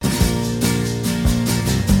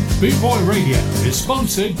Boot Boy Radio is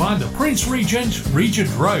sponsored by the Prince Regent,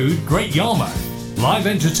 Regent Road, Great Yarmouth. Live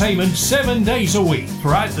entertainment 7 days a week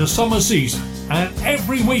throughout the summer season and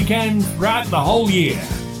every weekend throughout the whole year.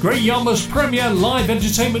 Great Yarmouth's premier live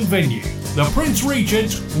entertainment venue, the Prince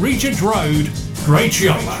Regent, Regent Road, Great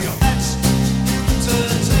Yarmouth.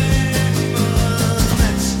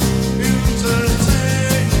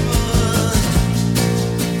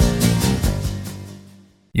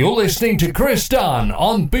 You're listening to Chris Dunn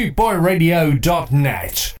on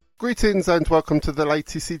bootboyradio.net. Greetings and welcome to the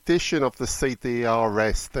latest edition of the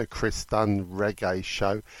CDRS, the Chris Dunn Reggae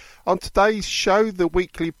Show. On today's show, the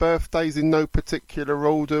weekly birthdays in no particular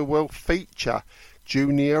order will feature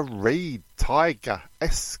Junior Reid, Tiger,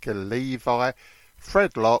 Esker Levi,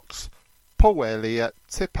 Fred Locks, Paul Elliott,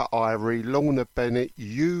 Tipper Irie, Lorna Bennett,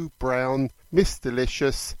 Hugh Brown, Miss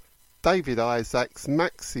Delicious, David Isaacs,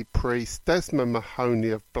 Maxi Priest, Desmond Mahoney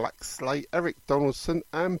of Black Slate, Eric Donaldson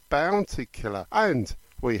and Bounty Killer. And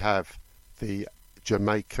we have the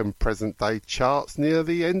Jamaican present day charts near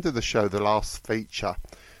the end of the show, the last feature.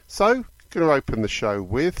 So, going to open the show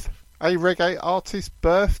with a reggae artist's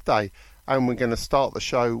birthday. And we're going to start the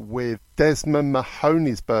show with Desmond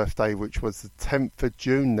Mahoney's birthday, which was the 10th of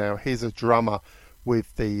June. Now, he's a drummer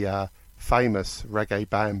with the famous reggae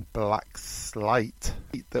band Black Slate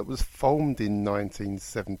that was formed in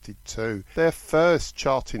 1972. Their first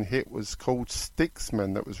charting hit was called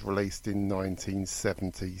Sticksman that was released in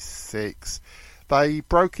 1976. They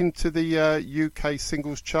broke into the UK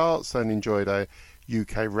singles charts and enjoyed a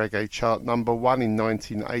UK reggae chart number 1 in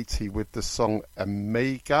 1980 with the song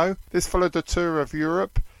Amigo. This followed a tour of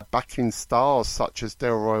Europe, backing stars such as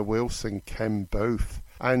Delroy Wilson, Ken Booth,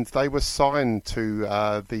 and they were signed to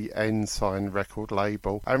the Ensign record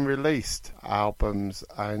label and released albums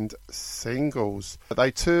and singles.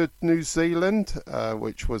 They toured New Zealand,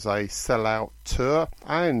 which was a sellout tour,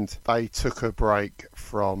 and they took a break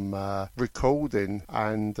from recording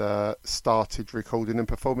and started recording and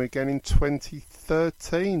performing again in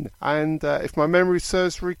 2013. And if my memory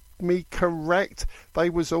serves me correct,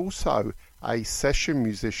 they was also a session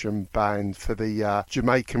musician band for the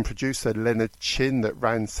Jamaican producer Leonard Chin that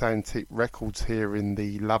ran Santic Records here in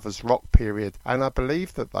the Lovers Rock period, and I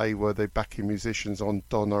believe that they were the backing musicians on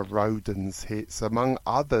Donna Roden's hits, among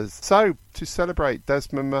others. So, to celebrate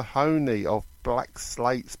Desmond Mahoney of Black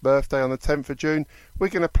Slate's birthday on the 10th of June, we're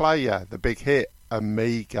going to play the big hit,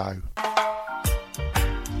 Amigo.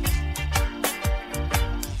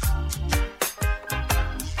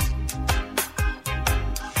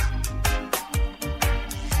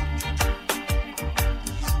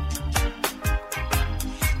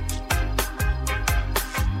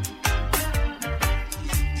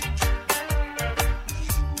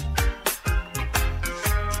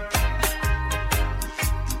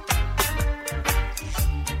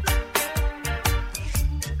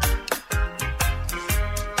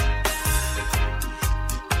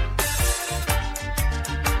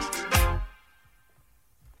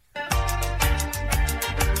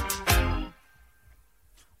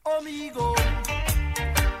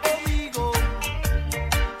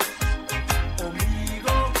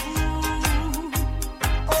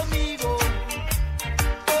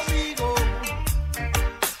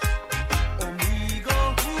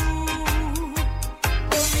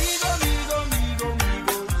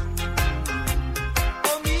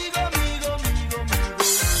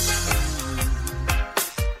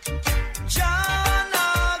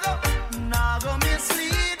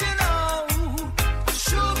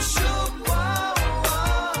 Shoop, shoop.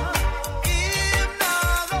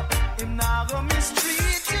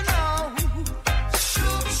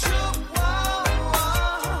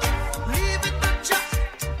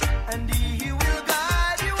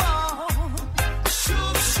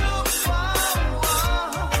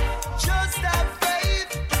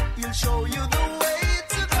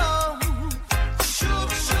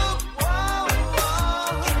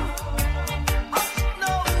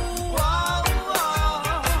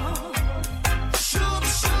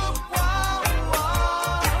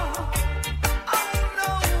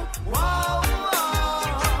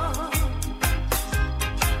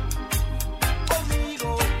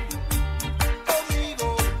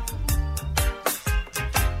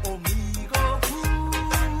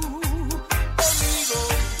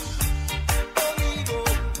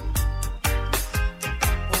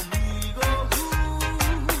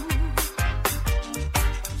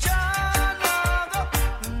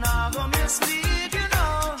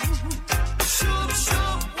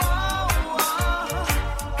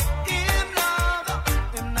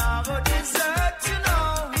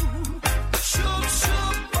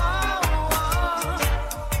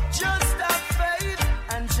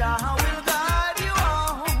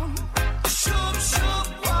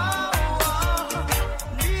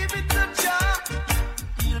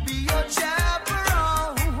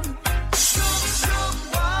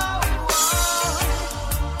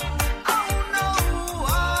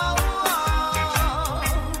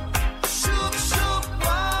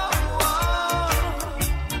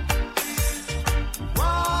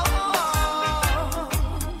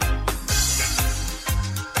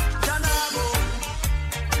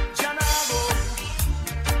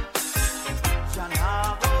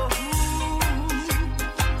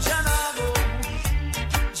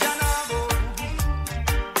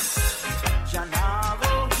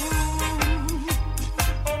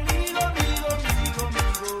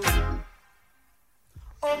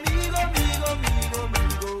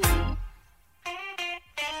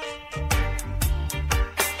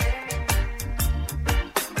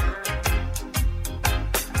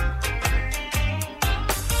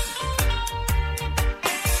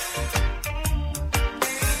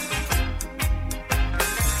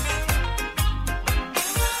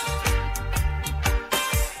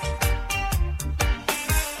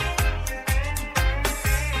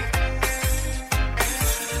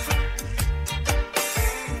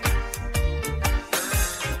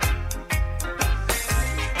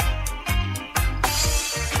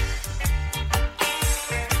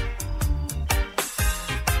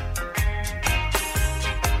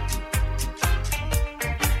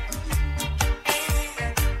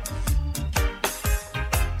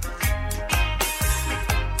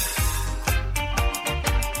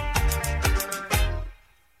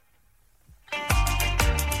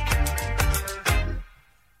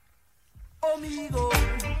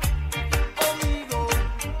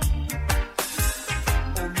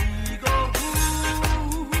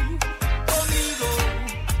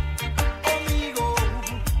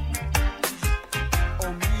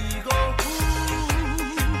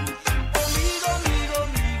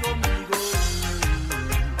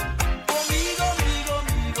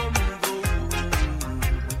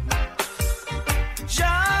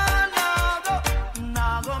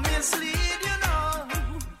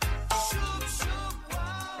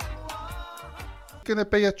 going to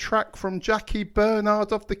be a track from Jackie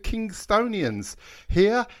Bernard of the Kingstonians.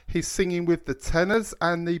 Here he's singing with the tenors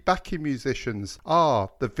and the backing musicians,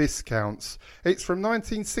 the Viscounts. It's from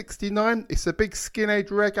 1969. It's a big skinhead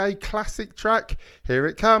reggae classic track. Here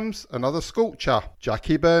it comes, another scorcher,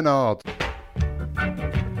 Jackie Bernard.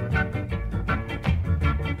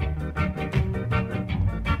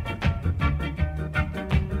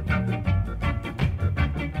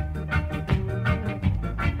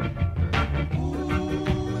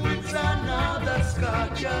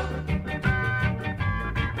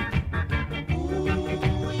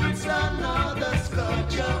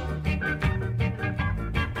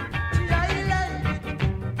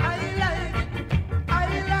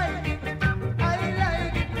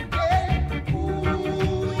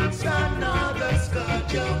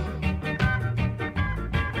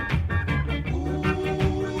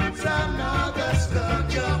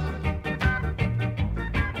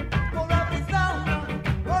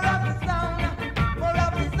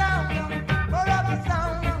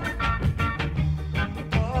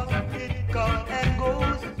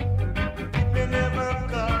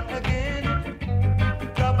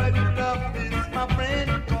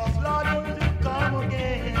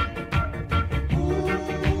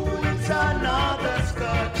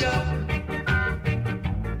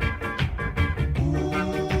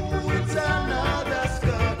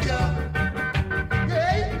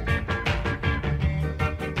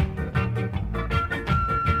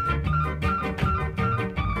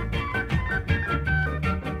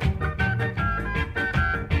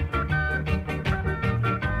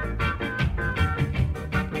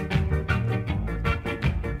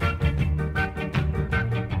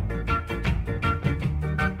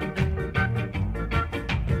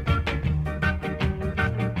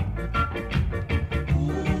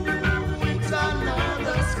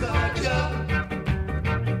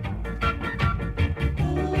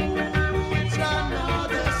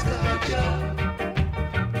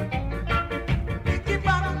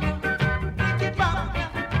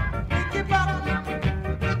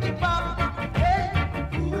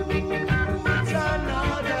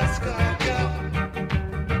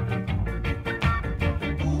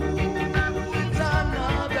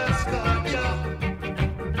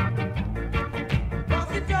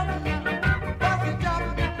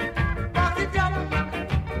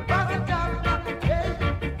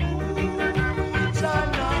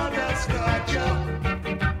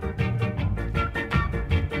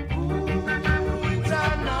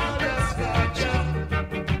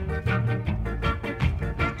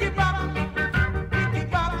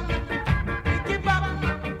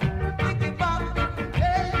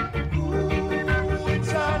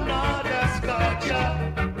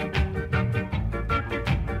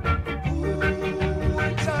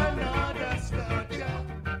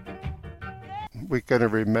 We're going to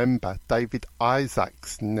remember David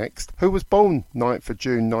Isaacs next, who was born 9th of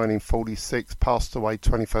June 1946, passed away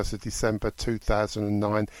 21st of December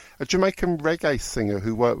 2009, a Jamaican reggae singer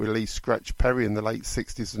who worked with Lee Scratch Perry in the late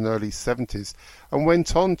 60s and early 70s and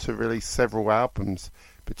went on to release several albums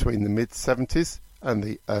between the mid-70s and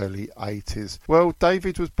the early 80s. Well,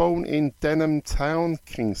 David was born in Denham Town,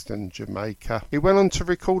 Kingston, Jamaica. He went on to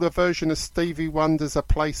record a version of Stevie Wonder's A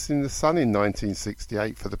Place in the Sun in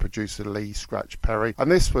 1968 for the producer Lee Scratch Perry,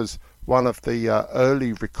 and this was one of the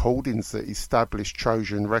early recordings that established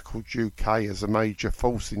Trojan Records UK as a major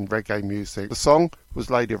force in reggae music. The song was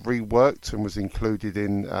later reworked and was included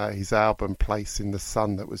in his album Place in the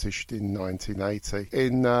Sun that was issued in 1980.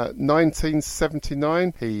 In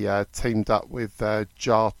 1979, he teamed up with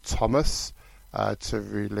Jar Thomas to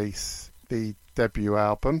release the debut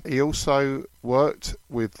album. He also worked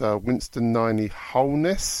with Winston Niney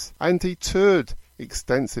Holness, and he toured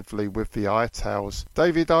extensively with the Itals.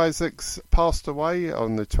 David Isaacs passed away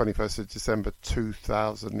on the 21st of December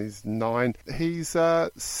 2009. His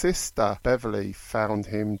sister Beverly found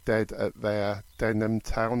him dead at their Denham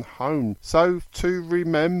Town home. So to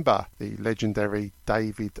remember the legendary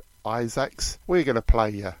David Isaacs, we're going to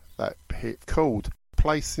play you that hit called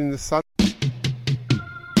Place in the Sun.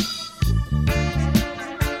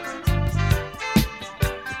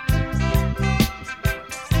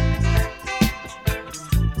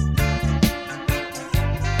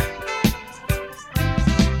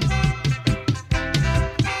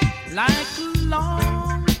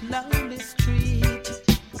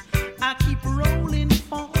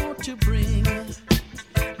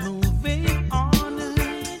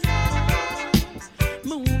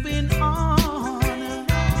 Moving on.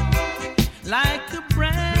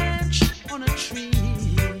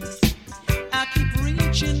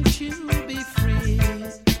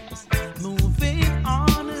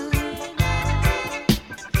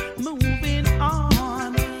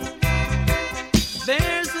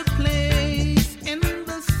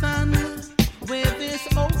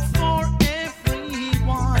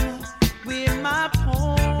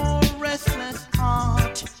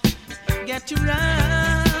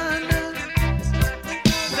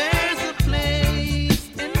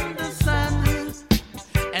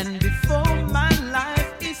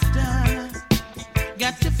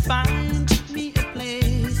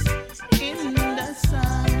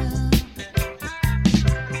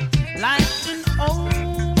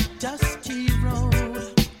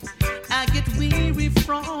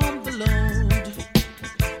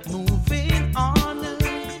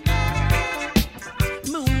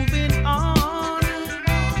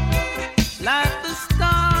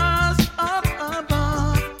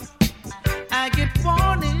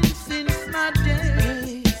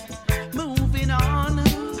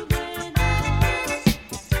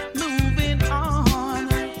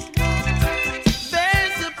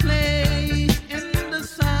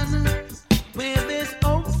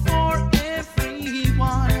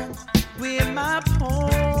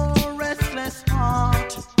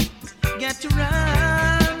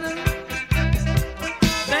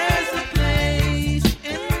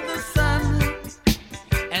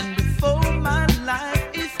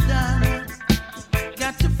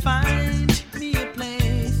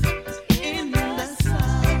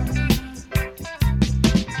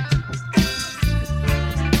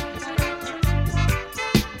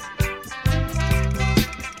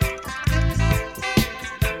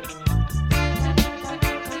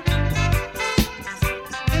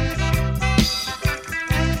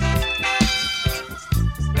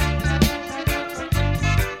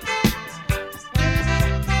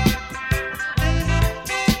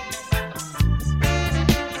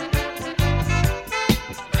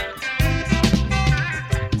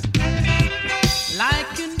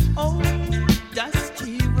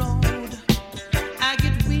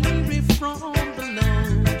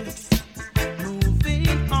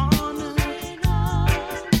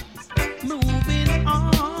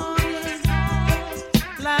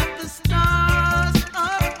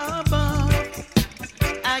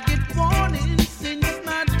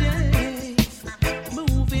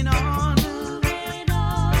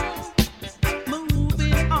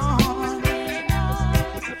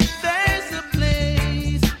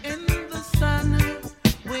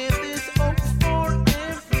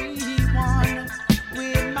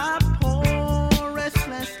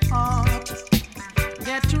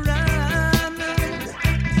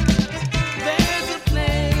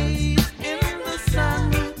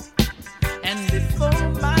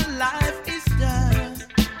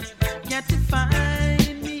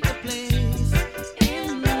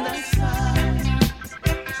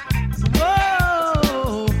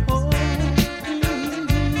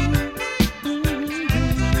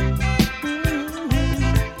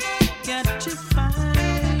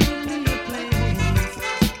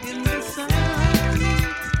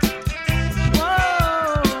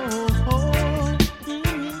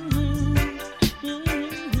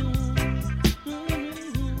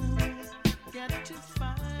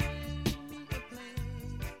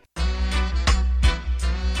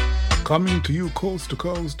 Coming to you coast to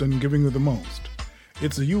coast and giving you the most.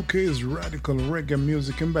 It's the UK's radical reggae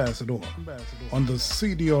music ambassador on the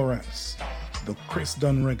CDRS, the Chris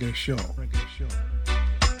Dunn Reggae Show.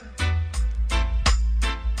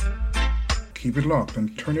 Keep it locked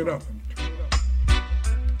and turn it up.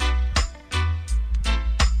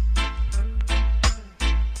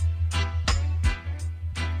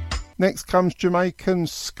 Next comes Jamaican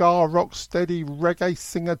ska rocksteady reggae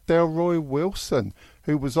singer Delroy Wilson,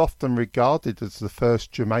 who was often regarded as the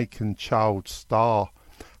first Jamaican child star.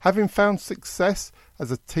 Having found success as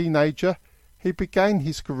a teenager, he began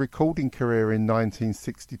his recording career in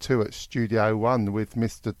 1962 at Studio One with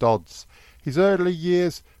Mr. Dodds. His early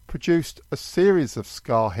years produced a series of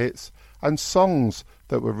ska hits and songs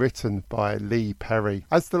that were written by Lee Perry.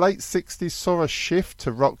 As the late 60s saw a shift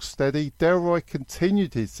to rocksteady, Delroy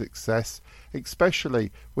continued his success,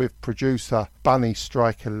 especially with producer Bunny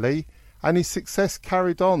Striker Lee, and his success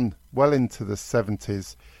carried on well into the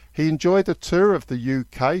 70s. He enjoyed a tour of the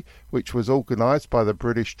UK, which was organised by the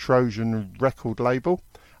British Trojan record label,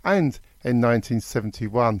 and in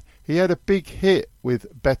 1971 he had a big hit with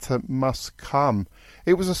Better Must Come.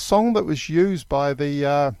 It was a song that was used by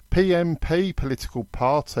the PMP political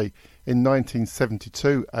party in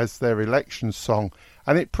 1972 as their election song,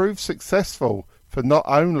 and it proved successful for not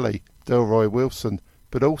only Delroy Wilson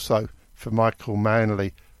but also for Michael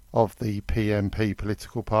Manley of the PMP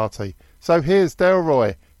political party. So here's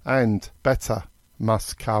Delroy and Better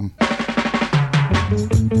Must Come.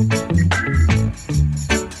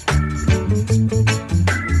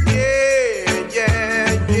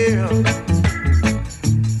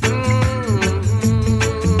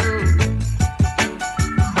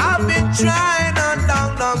 Trying a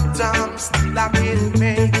long time, still I can't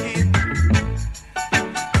make it.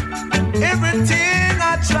 Everything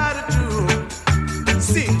I try to do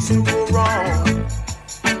seems to go wrong.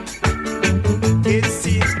 It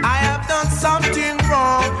seems I have done something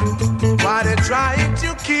wrong. Why they trying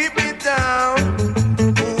to keep me down?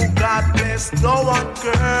 Oh, God bless, no one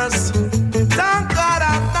curse. Thank God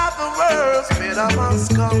I'm not the worst. Better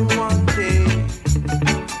must come one day.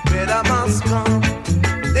 Better must come.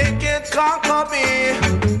 They can't conquer me.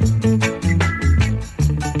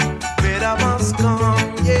 Better must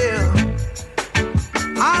come, yeah.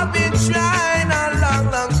 I've been trying a long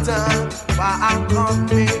time, but I can't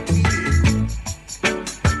make it.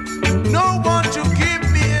 No one to give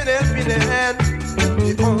me an helping hand.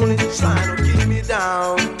 They only trying to keep me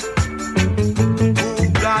down. Oh,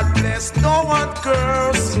 God bless, no one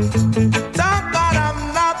curse. Thank God I'm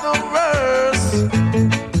not the worst.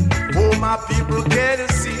 Oh, my people can't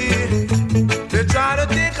see. They try to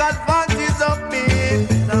take advantage of me.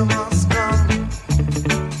 Better must come.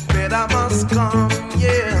 Better must come,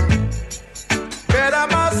 yeah. Better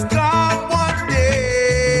must come one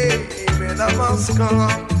day. Better must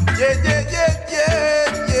come. Yeah, yeah, yeah, yeah,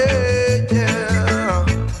 yeah, yeah.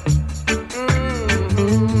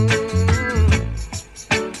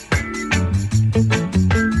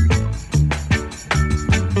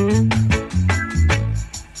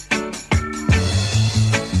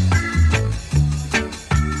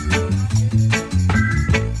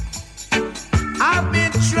 I've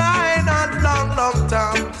been trying a long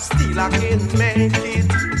time, still I can't make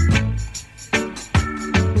it.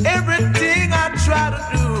 Everything I try to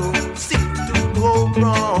do seems to go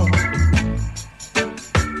wrong.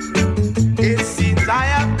 It seems I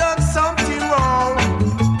have done something wrong.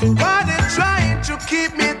 Why they trying to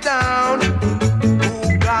keep me down?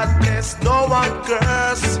 Oh, God bless, no one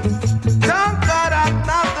curse. Thank God I'm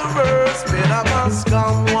not the worst. Better must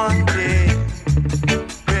come one day.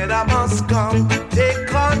 Better must come. They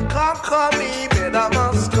can't conquer me. Better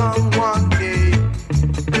must come one day.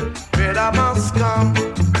 Better must come.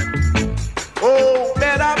 Oh,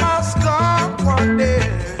 better must come one day.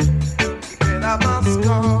 Better must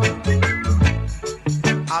come.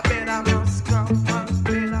 I better must come.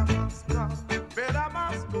 Better must come. Better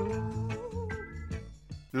must come.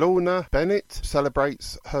 Lorna Bennett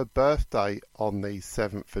celebrates her birthday on the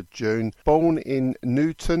 7th of June. Born in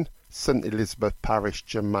Newton, St Elizabeth Parish,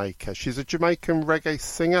 Jamaica. She's a Jamaican reggae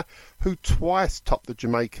singer who twice topped the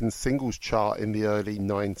Jamaican singles chart in the early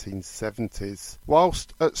 1970s.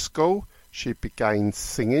 Whilst at school, she began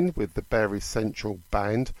singing with the Berry Central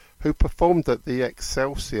Band, who performed at the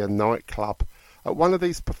Excelsior nightclub. At one of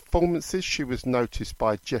these performances, she was noticed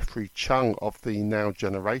by Jeffrey Chung of the Now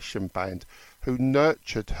Generation Band, who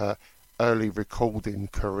nurtured her early recording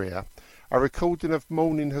career. A recording of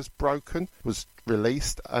Morning Has Broken was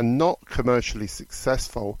released and not commercially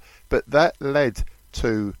successful, but that led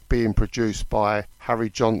to being produced by Harry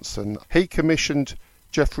Johnson. He commissioned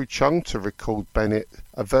Jeffrey Chung to record Bennett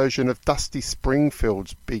a version of Dusty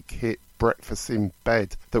Springfield's big hit Breakfast in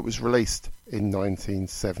Bed that was released in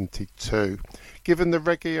 1972. Given the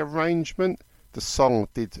reggae arrangement, the song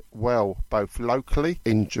did well both locally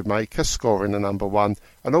in Jamaica, scoring a number 1,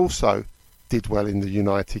 and also did well in the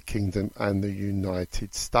United Kingdom and the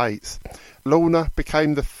United States. Lorna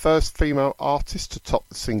became the first female artist to top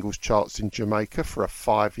the singles charts in Jamaica for a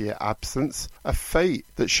 5-year absence, a feat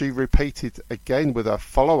that she repeated again with her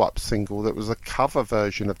follow-up single that was a cover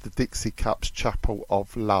version of the Dixie Cups' Chapel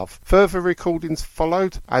of Love. Further recordings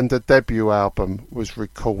followed and a debut album was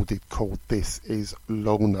recorded called This Is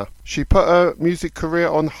Lorna. She put her music career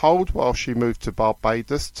on hold while she moved to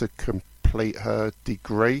Barbados to complete her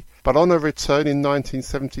degree, but on her return in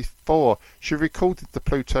 1974 she recorded the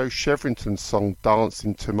Pluto Chevrington song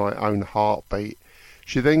Dancing to My Own Heartbeat.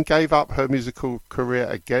 She then gave up her musical career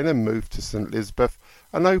again and moved to St Elizabeth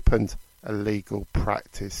and opened a legal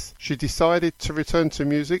practice. She decided to return to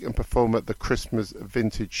music and perform at the Christmas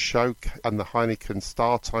Vintage Show and the Heineken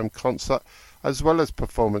Startime concert, as well as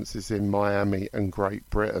performances in Miami and Great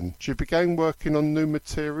Britain. She began working on new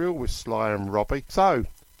material with Sly and Robbie. So,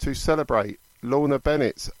 to celebrate Lorna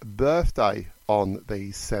Bennett's birthday on the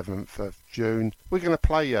 7th of June, we're going to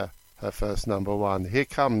play you her first number 1. Here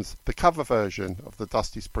comes the cover version of the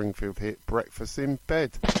Dusty Springfield hit Breakfast in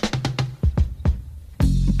Bed.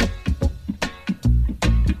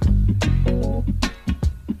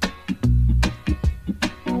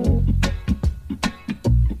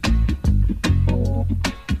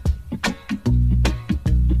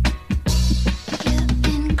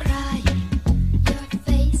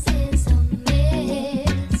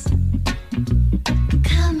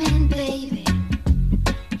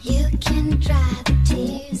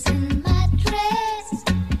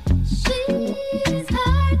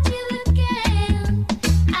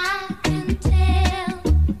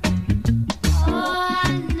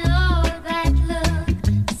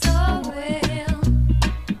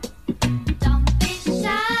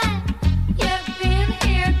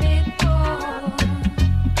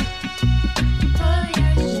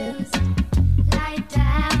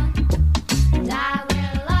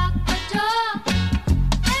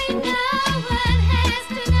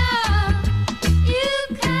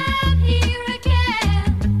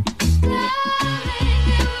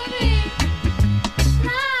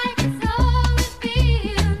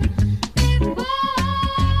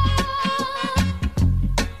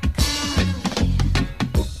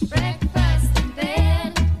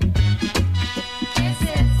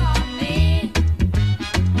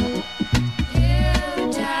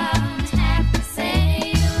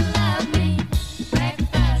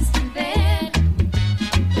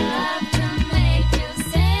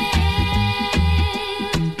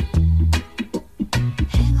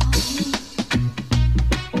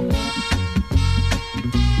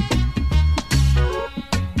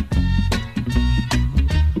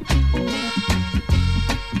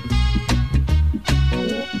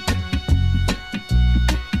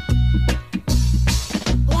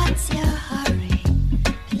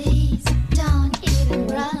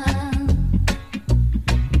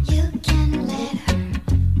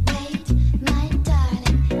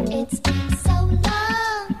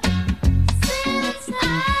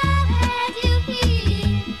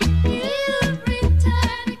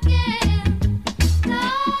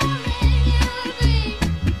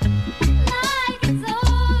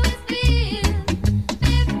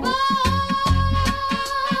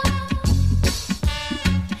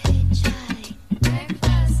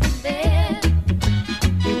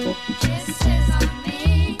 She's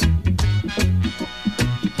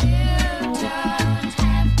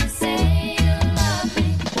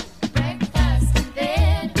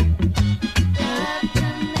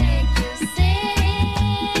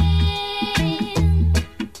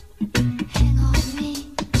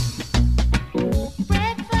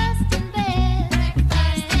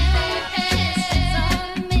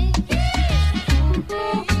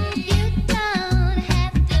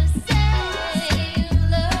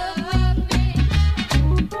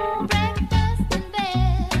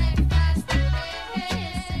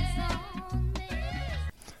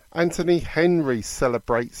Anthony Henry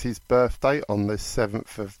celebrates his birthday on the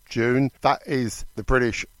 7th of June. That is the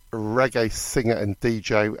British reggae singer and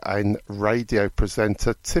DJ and radio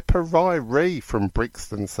presenter Tipperary Ree from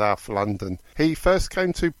Brixton, South London. He first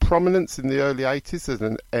came to prominence in the early 80s as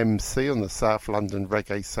an MC on the South London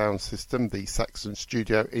reggae sound system, the Saxon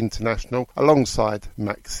Studio International, alongside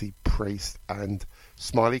Maxi Priest and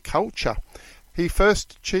Smiley Culture. He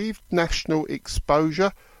first achieved national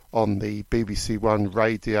exposure on the BBC One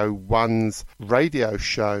Radio 1's radio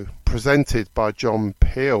show, presented by John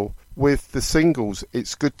Peel, with the singles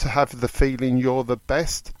It's Good to Have the Feeling You're the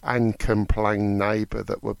Best and Complain Neighbour,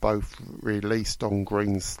 that were both released on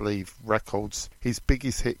Greensleeve Records. His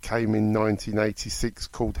biggest hit came in 1986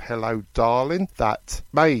 called Hello Darling, that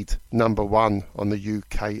made #1 on the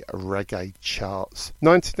UK reggae charts.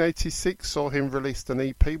 1986 saw him release an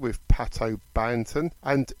EP with Pat O'Banton,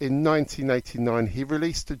 and in 1989 he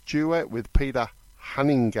released a duet with Peter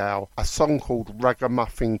Hunningale, a song called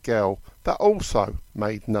Ragamuffin Girl, that also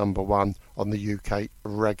made #1 on the UK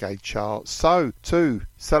reggae chart. So, to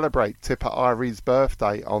celebrate Tipper Irie's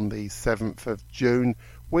birthday on the 7th of June,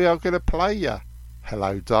 we are going to play you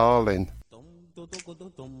Hello Darling. Oh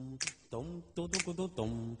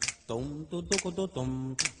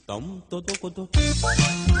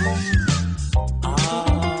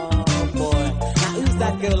boy, now who's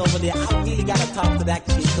that girl over there? I really gotta talk to that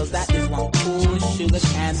chick, cause that is one cool sugar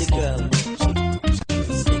candy girl.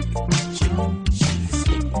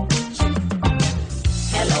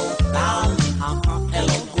 Hello, darling,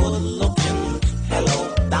 hello, good looking. Hello,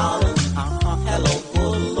 darling, hello,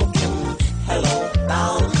 good looking. Hello,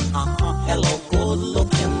 darling, hello, good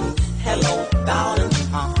looking. Hello, darling,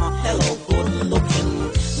 hello, good looking.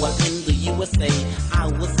 Well, in the USA, I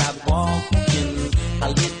was out walking, a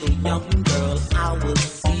little young girl, I was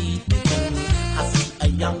seeing. I see a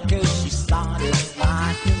young girl, she started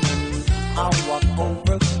smiling. I walked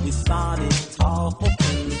over, we started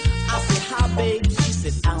talking. I said, hi babe, she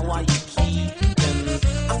said, how are you keeping?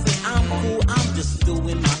 I said, I'm cool, I'm just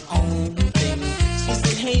doing my own thing. She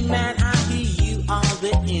said, hey man, I hear you are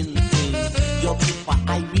the in thing. You're Tipper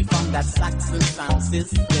Irie from that Saxon sound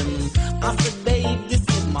system. I said, babe, this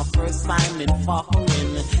is my first time in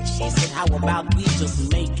foreign. She said, how about we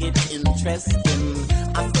just make it interesting?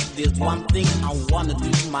 I said, there's one thing I wanna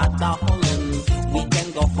do, my darling. We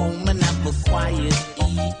can go home and have a quiet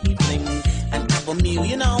evening and have a meal,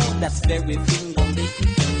 you know, that's very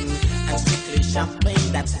finger-licking. And strictly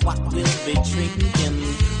champagne, that's what we'll be drinking.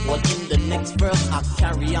 Well, in the next verse, I'll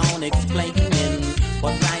carry on explaining.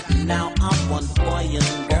 But right now, I want boy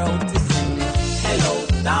and girl to sing. Hello,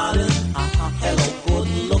 darling, hello, good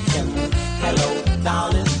looking. Hello,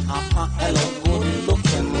 darling, hello, good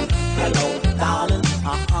looking. Hello, darling,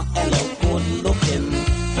 hello, good looking.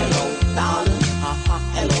 Hello, darling,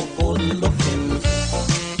 hello, good looking.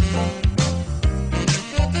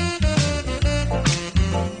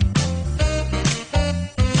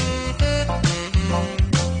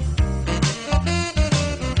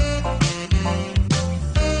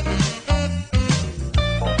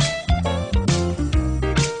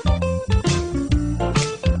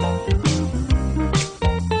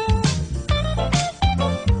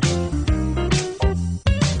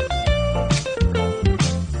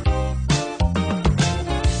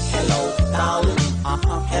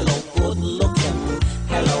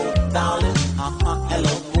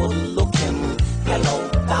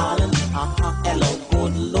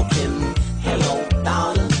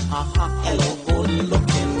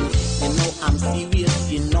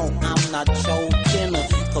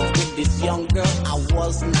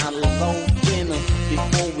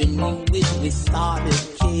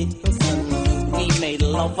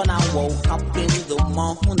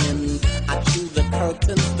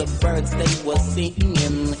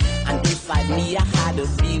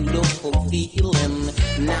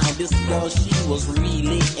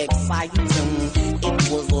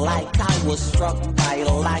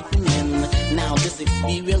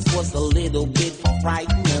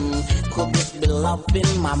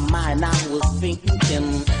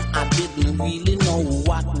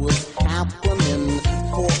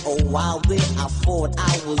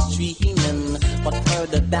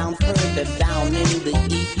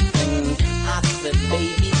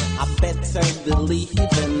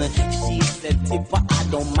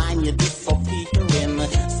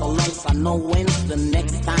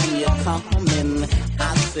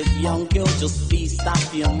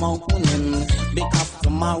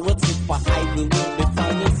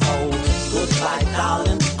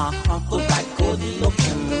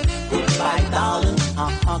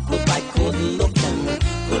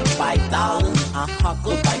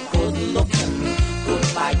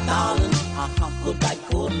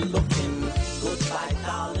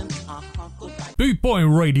 Bootboy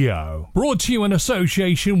Radio, brought to you in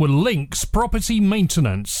association with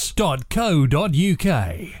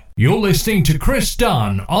linkspropertymaintenance.co.uk. You're listening to Chris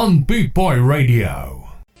Dunn on Bootboy Radio.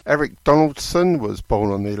 Eric Donaldson was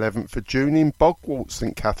born on the 11th of June in Bogwart,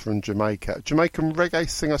 St Catherine, Jamaica. A Jamaican reggae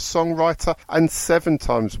singer-songwriter and 7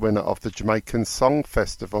 times winner of the Jamaican Song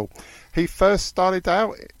Festival. He first started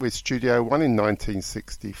out with Studio One in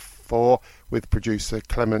 1964 with producer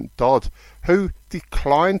Clement Dodd, who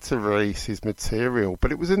declined to release his material,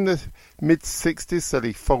 but it was in the mid-60s that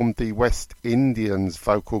he formed the West Indians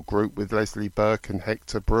vocal group with Leslie Burke and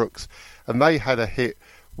Hector Brooks, and they had a hit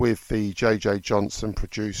with the J.J. Johnson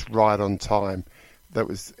produced Right on Time. That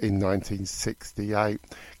was in 1968.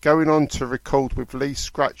 Going on to record with Lee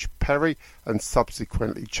Scratch Perry and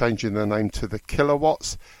subsequently changing the name to the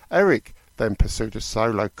Kilowatts, Eric then pursued a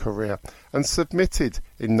solo career and submitted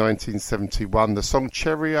in 1971 the song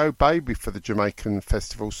Cherry O Baby for the Jamaican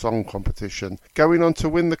Festival Song Competition. Going on to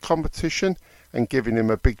win the competition and giving him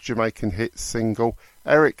a big Jamaican hit single,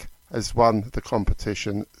 Eric has won the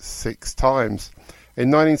competition 6 times. In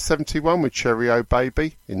 1971 with Cherry O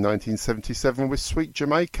Baby, in 1977 with Sweet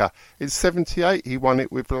Jamaica, in 78 he won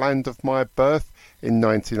it with Land of My Birth, in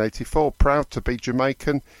 1984 Proud to be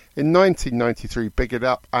Jamaican, in 1993 Big It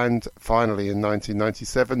Up, and finally in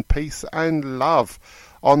 1997 Peace and Love.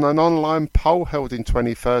 On an online poll held in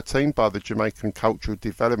 2013 by the Jamaican Cultural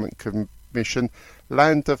Development Commission,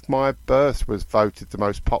 Land of My Birth was voted the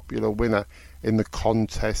most popular winner in the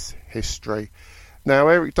contest history. Now,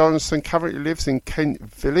 Eric Donaldson currently lives in Kent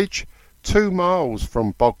Village, 2 miles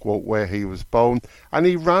from Bogwart where he was born, and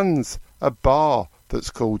he runs a bar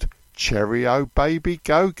that's called Cherry O Baby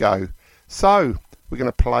Go Go. So, we're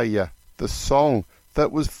going to play you the song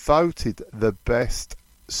that was voted the best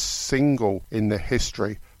single in the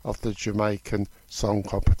history of the Jamaican Song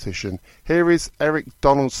Competition. Here is Eric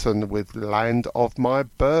Donaldson with Land of My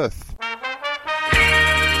Birth.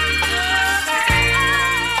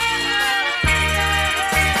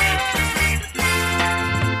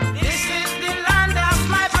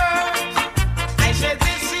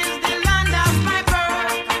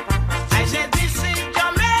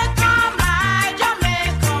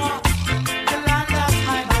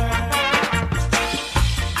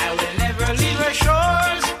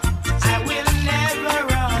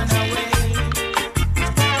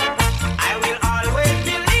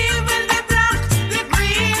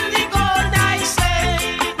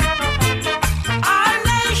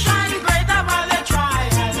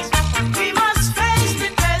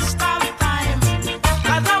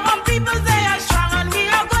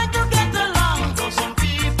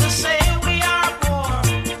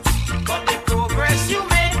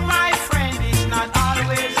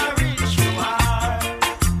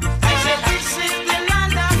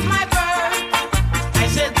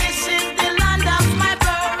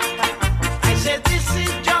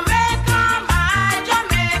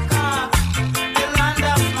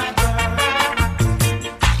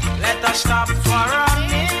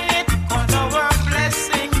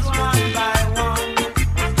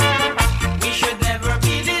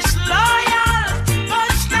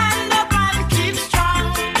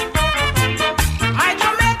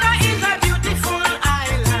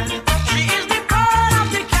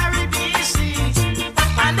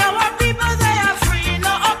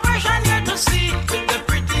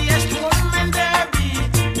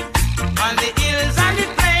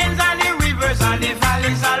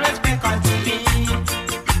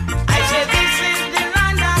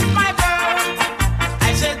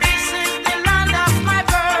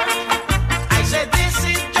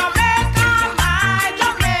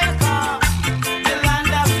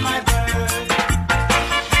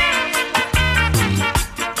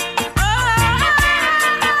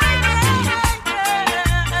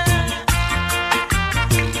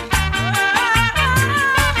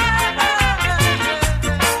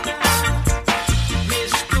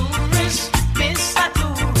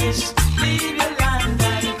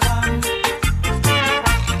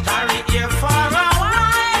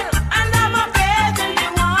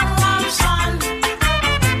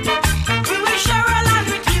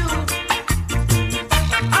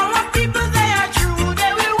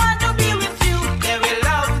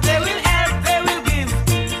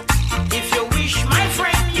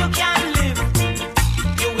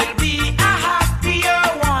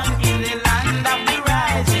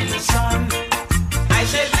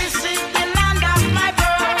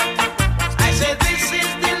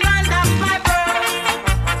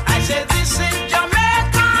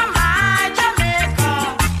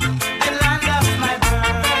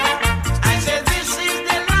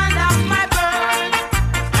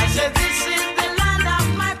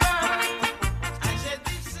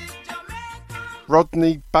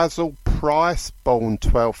 Rodney Basil Price, born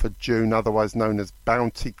 12th of June, otherwise known as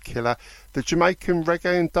Bounty Killer, the Jamaican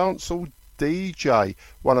reggae and dancehall DJ,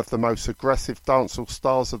 one of the most aggressive dancehall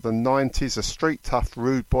stars of the 90s, a street-tough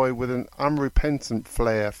rude boy with an unrepentant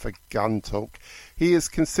flair for gun talk. He is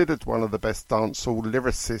considered one of the best dancehall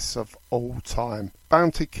lyricists of all time.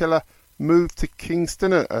 Bounty Killer moved to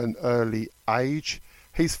Kingston at an early age.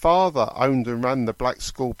 His father owned and ran the Black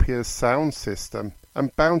Scorpions sound system,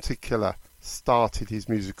 and Bounty Killer started his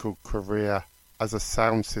musical career as a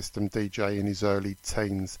sound system DJ in his early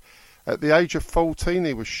teens. At the age of 14,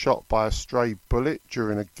 he was shot by a stray bullet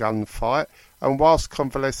during a gunfight, and whilst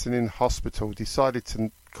convalescing in hospital, decided to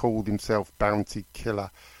call himself Bounty Killer.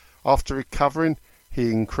 After recovering, he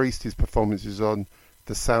increased his performances on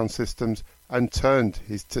the sound systems and turned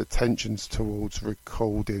his attentions towards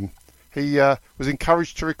recording. He was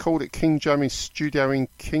encouraged to record at King Jammy's studio in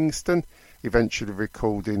Kingston, eventually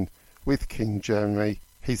recording with King Jammy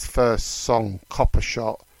his first song, Copper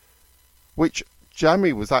Shot, which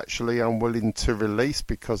Jammy was actually unwilling to release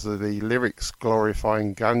because of the lyrics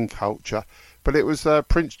glorifying gun culture, but it was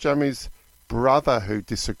Prince Jammy's brother who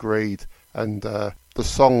disagreed, and the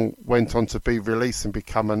song went on to be released and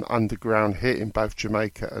become an underground hit in both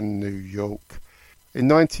Jamaica and New York. In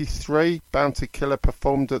 '93, Bounty Killer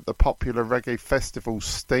performed at the popular reggae festival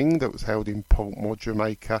Sting that was held in Portmore,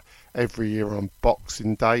 Jamaica every year on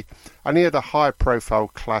Boxing Day, and he had a high-profile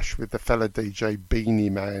clash with the fellow DJ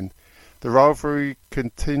Beanie Man. The rivalry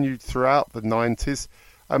continued throughout the 90s,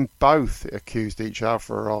 and both accused each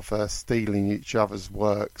other of stealing each other's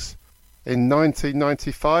works. In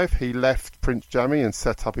 1995, he left Prince Jammy and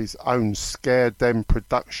set up his own Scare Dem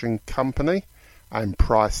production company and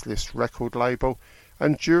Priceless record label,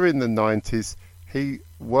 and during the 90s, he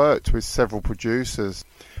worked with several producers.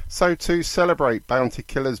 So to celebrate Bounty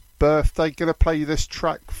Killer's birthday, going to play you this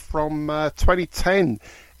track from 2010.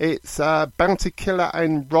 It's Bounty Killer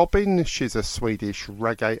and Robin. She's a Swedish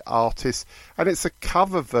reggae artist, and it's a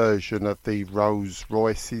cover version of the Rolls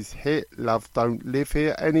Royce's hit Love Don't Live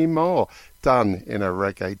Here Anymore, done in a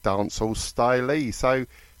reggae dancehall style. So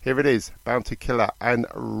here it is, Bounty Killer and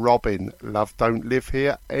Robin, Love Don't Live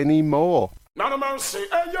Here Anymore. Not a mercy.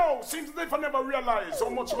 Hey yo, seems as if I never realized how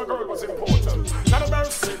much my girl was important. Not a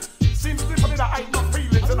mercy. Seems as if I did hide my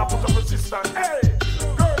feelings and I put up resistance. Hey,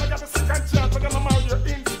 girl, I got a second chance. I'm gonna marry you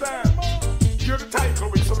instant. You're the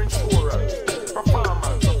title with some insurance.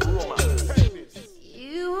 Performance of romance. Hey, this.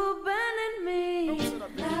 You abandoned me.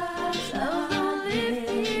 So don't live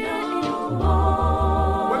here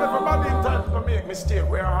anymore. Well, everybody entitled to make mistake.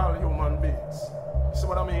 We're all human beings. See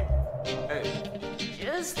what I mean? Hey.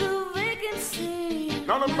 Just a vacancy.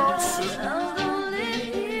 Not a mercy. So don't live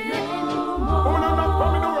here anymore. Woman, I'm not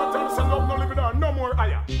coming over. Tell us I love no living on. No more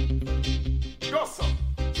higher. Go, son.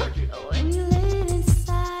 Check it. When you laid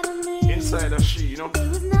inside of me, Inside of she, you know. there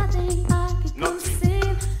was nothing I could Nothing.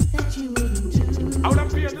 conceive that you wouldn't do. I would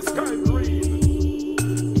have painted the sky green.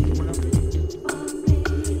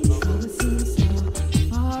 It seems so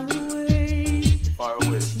far away. Far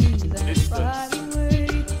away. That Distance. far away,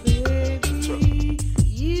 baby. Sure.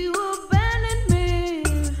 You abandoned me.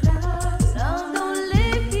 So don't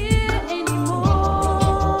live here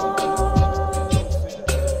anymore.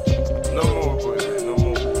 No more, boy. No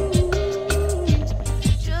more.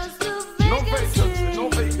 Just a No vacancy. vacancy. No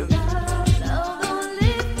vacancy. So don't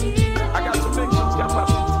live here. I got to make some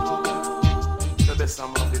capacity. The best of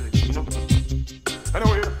my ability, you know.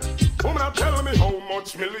 Anyway, woman, tell me how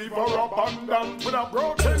much me leave her abandoned with a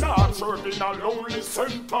broken heart, serving a lonely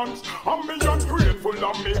sentence. I'm me ungrateful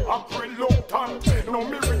and me act reluctant. Now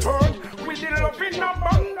me return with the loving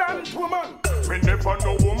abundant woman. Me never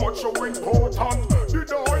know how much you important. You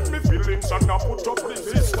don't hide me feelings and I put up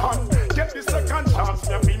resistance. Get the second chance,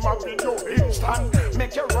 me be my video instant.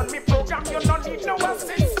 Make you run me program, you don't need no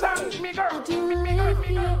assistance. Me girl, Don't live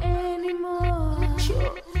here anymore.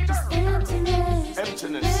 sure. Just emptiness.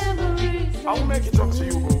 Emptiness. Memories I'll make it up to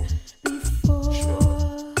you, bro.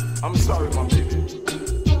 before. I'm sorry, my baby.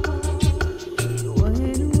 You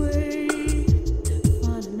went away to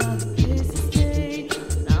find another place to stay.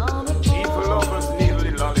 Now the Evil lovers need a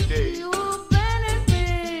little holiday. you abandoned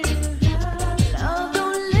me. Love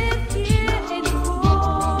don't live here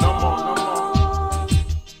anymore. No more, no more.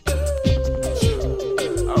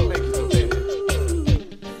 Sure. I'll make it up, baby.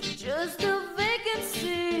 Just a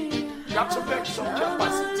vacancy. Got to make some Love don't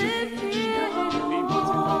capacity. live here Leave what's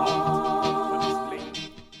in the heart for this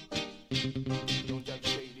lady. Don't get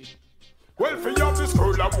shady. Well, for you, this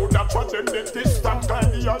girl, I would have trodden the distant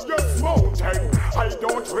and you're just mountain. I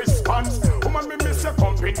don't respond. Woman, me miss your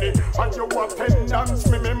company and your attendance.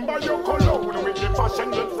 Remember your cologne with the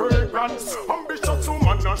passionate fragrance. Ambitious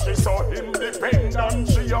woman, and she so independent.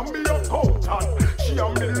 She and me accountant. She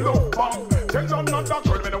and me love bomb. Tell another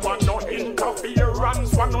girl, me no want no hint.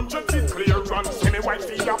 100 feet clearance. Anyway,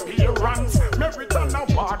 the appearance. Merit and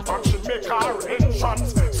award, but she make her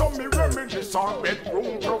entrance. So me reminisce on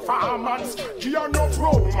bedroom performance. She had no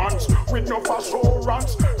romance with no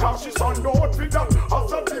assurance. Cause she's on note with that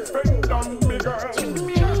as a defendant, me girl.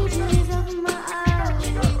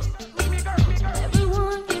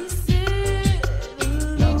 Everyone can see the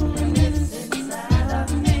loneliness inside of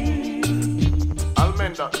me. I'll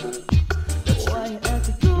mend that. Why you have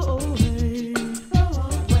to go away?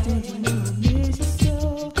 Don't you know I miss you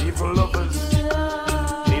so? Evil lovers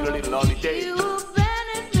need a little holiday. You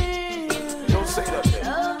abandoned me. Don't say that, baby.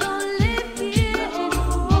 Love don't live here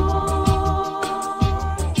anymore.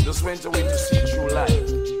 Just went away to see true life.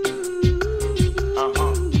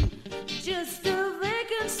 Just a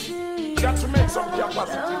vacancy. Got to make some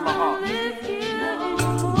capacity in my heart. Live here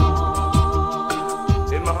anymore.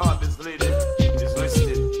 In my heart, this lady is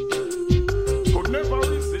listed. Could never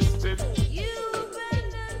resist it. You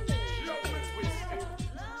abandoned me. She always twisted.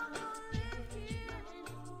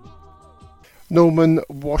 Norman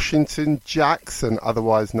Washington Jackson,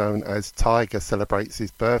 otherwise known as Tiger, celebrates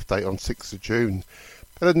his birthday on 6th of June.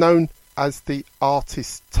 Better known as the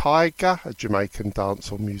artist Tiger, a Jamaican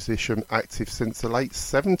dancehall musician active since the late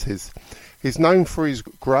 70s. He's known for his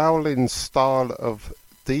growling style of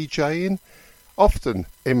DJing, often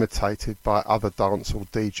imitated by other dancehall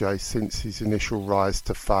DJs since his initial rise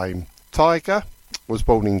to fame. Tiger was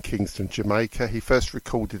born in Kingston, Jamaica. He first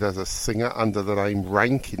recorded as a singer under the name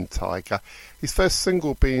Rankin Tiger, his first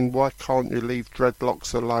single being Why Can't You Leave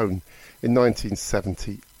Dreadlocks Alone in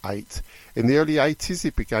 1978. In the early 80s he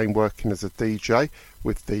began working as a DJ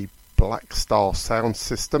with the Black Star sound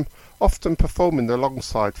system, often performing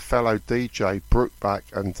alongside fellow DJ Brookback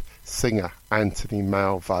and singer Anthony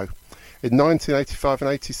Malvo. In 1985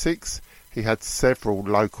 and 86 he had several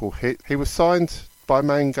local hits. He was signed by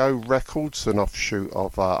Mango Records, an offshoot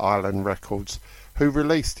of Island Records, who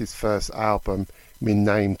released his first album, Me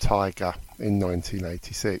Name Tiger, in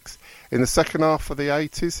 1986. In the second half of the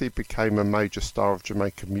 80s, he became a major star of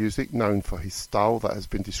Jamaican music, known for his style that has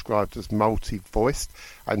been described as multi-voiced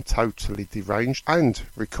and totally deranged, and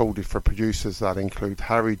recorded for producers that include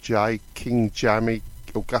Harry J, King Jammy,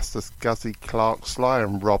 Augustus Guzzy, Clark, Sly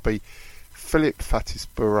and Robbie, Philip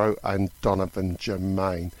Fatisburo and Donovan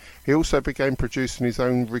Germain. He also began producing his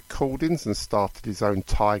own recordings and started his own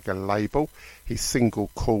Tiger label. His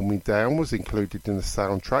single Cool Me Down was included in the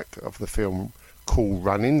soundtrack of the film Cool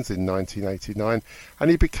Runnings in 1989, and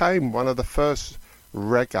he became one of the first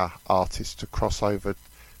reggae artists to cross over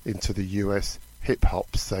into the US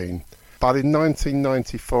hip-hop scene. But in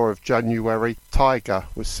 1994 of January, Tiger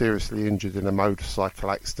was seriously injured in a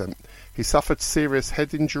motorcycle accident. He suffered serious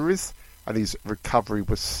head injuries and his recovery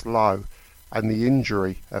was slow, and the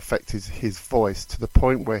injury affected his voice to the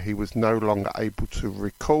point where he was no longer able to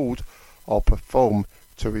record or perform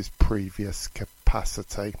to his previous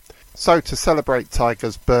capacity. So to celebrate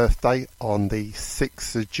Tiger's birthday on the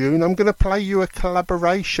 6th of June, I'm going to play you a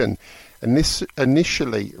collaboration, and this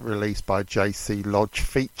initially released by JC Lodge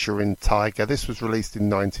featuring Tiger. This was released in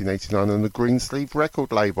 1989 on the Greensleeve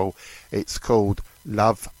record label. It's called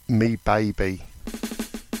Love Me Baby.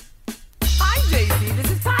 Hi JC,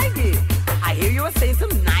 this is Tiger. I hear you were saying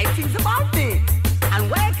some nice things about me. And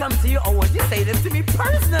when I come to you, I want you to say this to me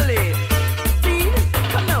personally. Dean,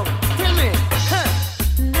 come now, tell me.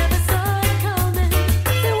 Never saw it coming.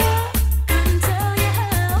 The world couldn't tell you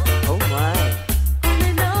how. Oh my.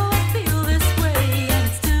 Only know I feel this way, and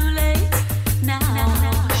it's too late now.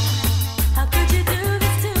 How could you do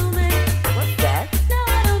this to me? What's that? Now I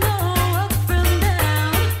don't know up from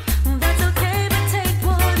down. That's okay, but take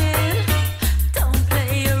one in. Don't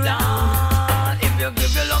play around. If you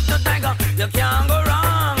give your love to Tiger, you can't go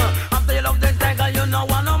wrong. After you love the Tiger, you know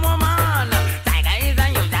one no more man.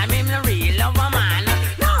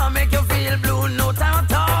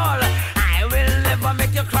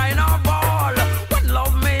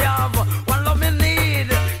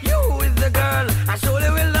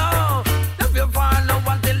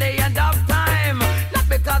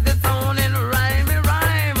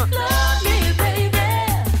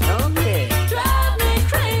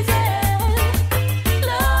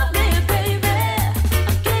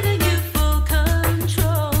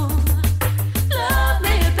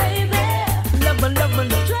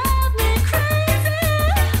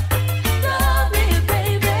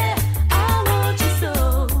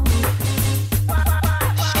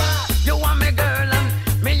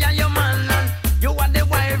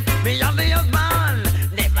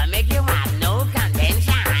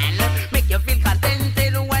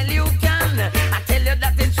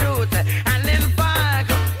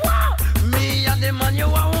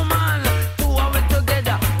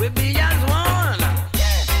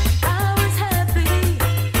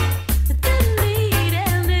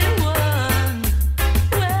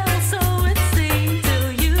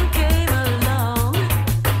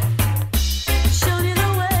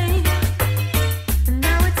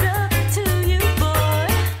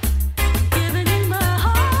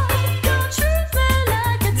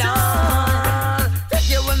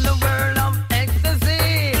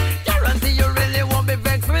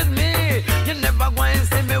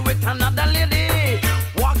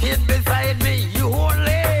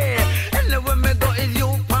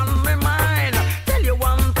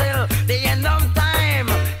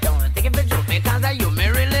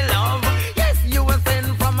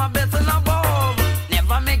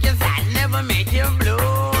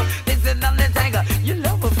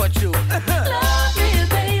 true. Love me,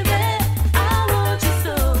 baby, I want you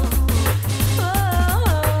so.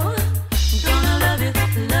 Oh, gonna love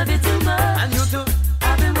you too much. And you too,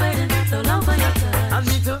 I've been waiting so long for your touch. and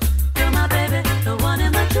me too. You're my baby, the one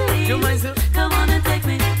in my dreams. You mine too. Come on and take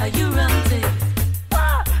me, you run take.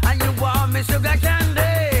 And you want me sugar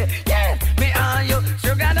candy. Yeah, me and you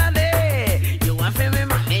sugar daddy. You want for me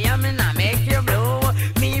money, I mean I make you blow.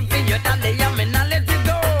 Me for you daddy, I mean I let it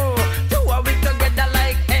go. Two are we together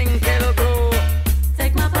like Henkel Go.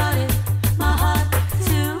 Take my body, my heart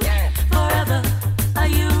too. Forever, are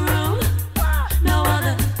you rule? No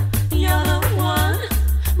other, you're the one.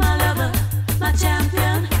 My lover, my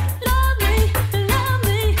champion. Love me, love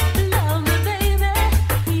me, love me, baby.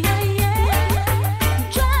 Yeah, yeah.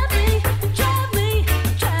 Drive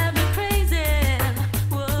me crazy.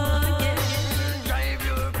 Whoa, yeah. Drive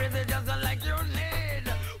you crazy just like you need.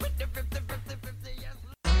 With the 50, yes.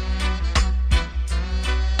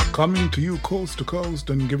 Coming to you coast to coast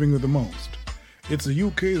and giving you the most. It's the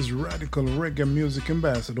UK's radical reggae music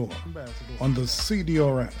ambassador on the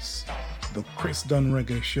CDRS, the Chris Dunn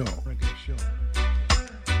Reggae Show.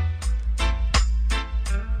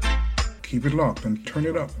 Keep it locked and turn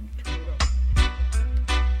it up.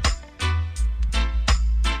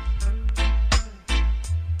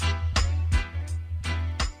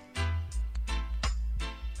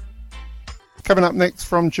 Coming up next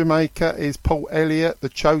from Jamaica is Paul Elliott, the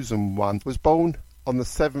chosen one. Was born on the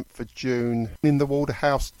 7th of June in the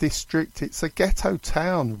Waterhouse district. It's a ghetto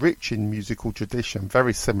town, rich in musical tradition,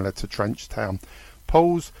 very similar to Trenchtown.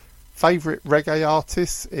 Paul's favourite reggae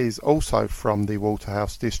artist is also from the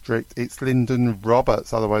Waterhouse district. It's Lyndon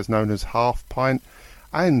Roberts, otherwise known as Half Pint.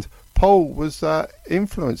 And Paul was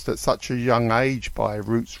influenced at such a young age by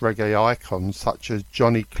roots reggae icons such as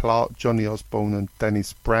Johnny Clark, Johnny Osborne and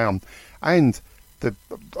Dennis Brown. And the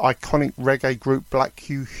iconic reggae group Black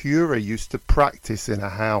Hugh Fury used to practice in a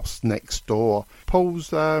house next door.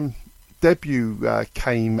 Paul's debut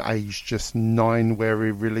came aged just 9, where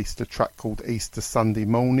he released a track called Easter Sunday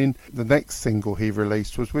Morning. The next single he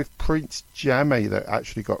released was with Prince Jammy that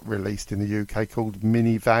actually got released in the UK, called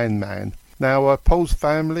Minivan Man. Now, Paul's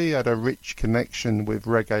family had a rich connection with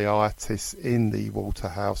reggae artists in the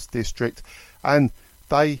Waterhouse district, and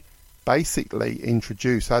they basically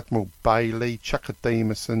introduced Admiral Bailey, Chaka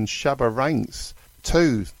Demus and Shabba Ranks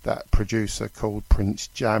to that producer called Prince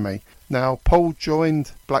Jammy. Now, Paul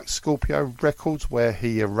joined Black Scorpio Records, where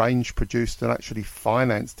he arranged, produced and actually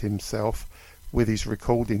financed himself with his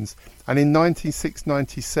recordings, and in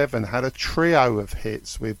 1996-97 had a trio of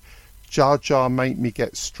hits with Jar Jar Make Me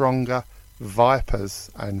Get Stronger, Vipers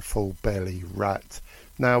and Full Belly Rat.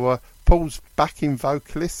 Now, Paul's backing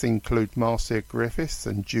vocalists include Marcia Griffiths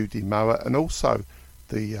and Judy Mowat, and also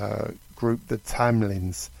the group The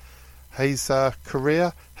Tamlins. His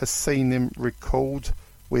career has seen him record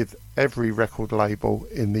with every record label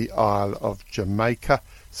in the Isle of Jamaica.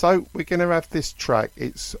 So we're going to have this track.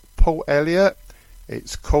 It's Paul Elliott.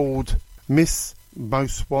 It's called Miss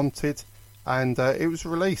Most Wanted, and it was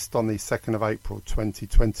released on the 2nd of April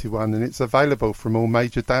 2021, and it's available from all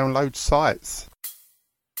major download sites.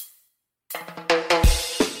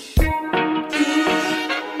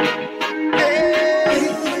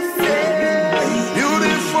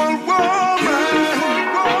 Beautiful woman,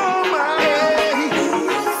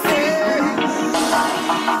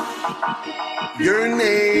 your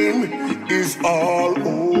name is all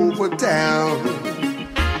over town.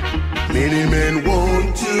 Many men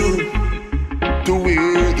want to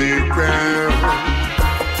wear their crown.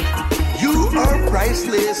 You are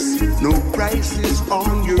priceless, no prices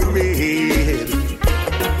on your head.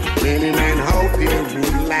 Many men out here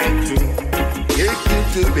would like to take you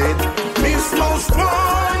to bed. Miss Most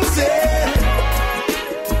Wanted,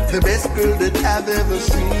 the best girl that I've ever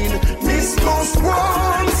seen. Miss Most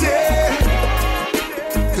Wanted,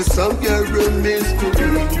 'cause some you're a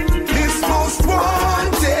mystery. Miss Most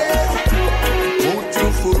Wanted, won't you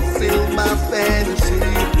fulfill my fantasy?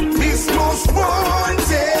 Miss Most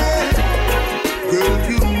Wanted, girl,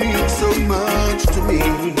 you mean so much to me.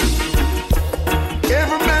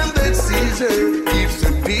 Every man that sees her keeps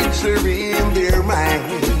a picture in their mind.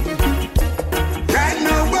 Right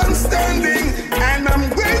now I'm standing and I'm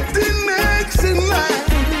waiting next in line,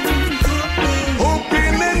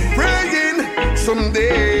 hoping and praying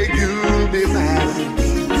someday you'll be mine.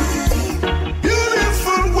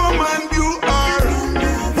 Beautiful woman, you are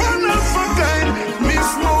one of a kind. Miss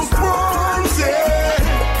Most Wanted,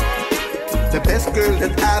 the best girl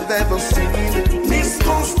that I've ever seen. Miss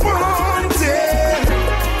Most Wanted,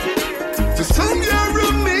 to some you're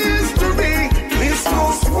a mystery. Miss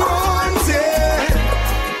Most Wanted,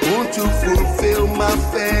 Won't you fulfill my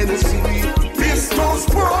fantasy? This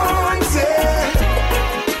most wanted.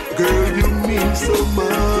 Girl, you mean so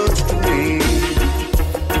much to me.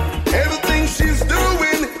 Everything she's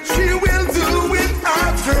doing, she will do it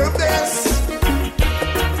at her best.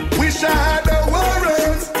 Wish I had a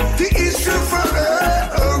warrant to issue for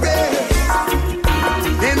her arrest.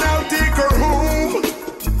 Then I'll take her home.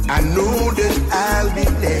 I know that I'll be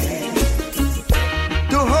there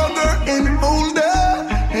to hug her and hold her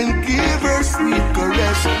and give her sweet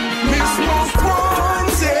caress. Miss Most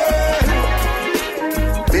Wanted,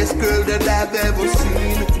 best girl that I've ever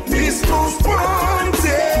seen. Miss Most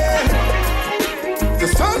Wanted, the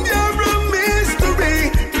sun you're a mystery.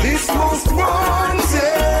 Miss Most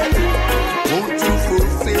Wanted, won't you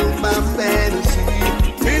fulfill my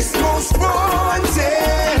fantasy? Miss Most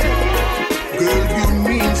Wanted, girl, you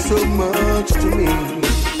mean so much to me.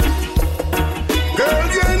 Girl,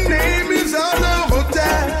 your name is all over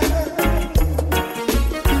town.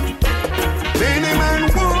 Many men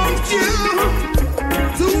want you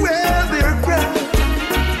to wear their crown.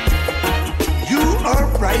 You are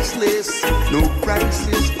priceless, no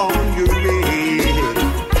prices on your head.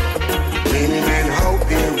 Many men out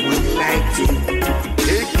there would like to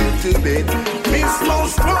take you to bed. Miss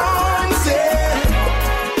Most Wanted,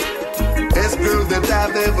 best girl that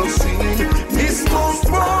I've ever seen. Miss Most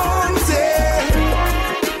Wanted,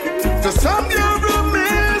 to some you're a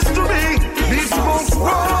mystery. Miss Most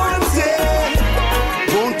Wanted,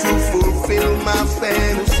 won't you fulfill my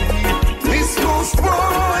fantasy? Miss Most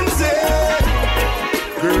Wanted,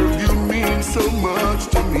 girl, you mean so much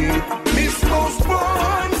to me. Miss Most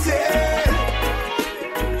Wanted,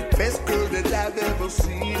 best girl that I've ever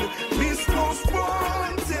seen. Miss Most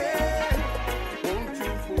Wanted, won't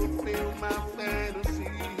you fulfill my fantasy?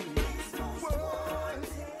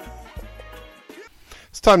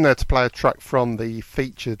 It's time now to play a track from the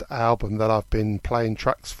featured album that I've been playing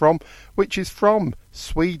tracks from, which is from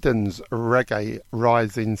Sweden's reggae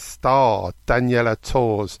rising star, Daniela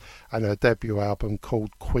Tors, and her debut album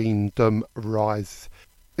called Queendom Rise.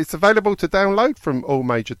 It's available to download from all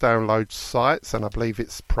major download sites, and I believe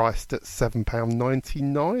it's priced at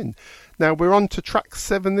 £7.99. Now we're on to track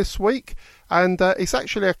 7 this week, and it's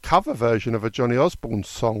actually a cover version of a Johnny Osborne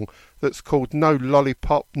song that's called No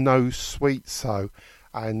Lollipop, No Sweet So.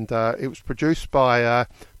 And it was produced by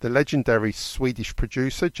the legendary Swedish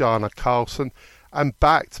producer Jana Karlsson and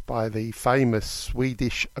backed by the famous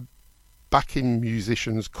Swedish backing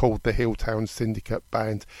musicians called the Hilltown Syndicate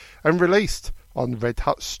Band, and released on Red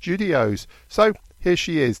Hut Studios. So here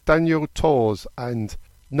she is, Daniela Tors, and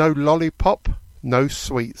No Lollipop, No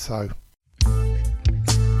Sweet So.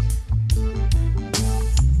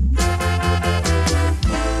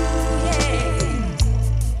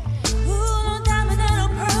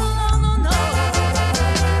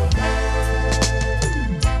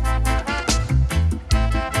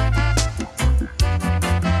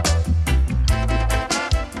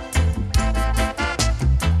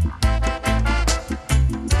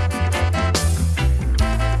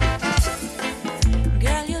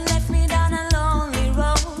 Girl, you left me down a lonely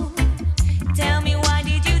road.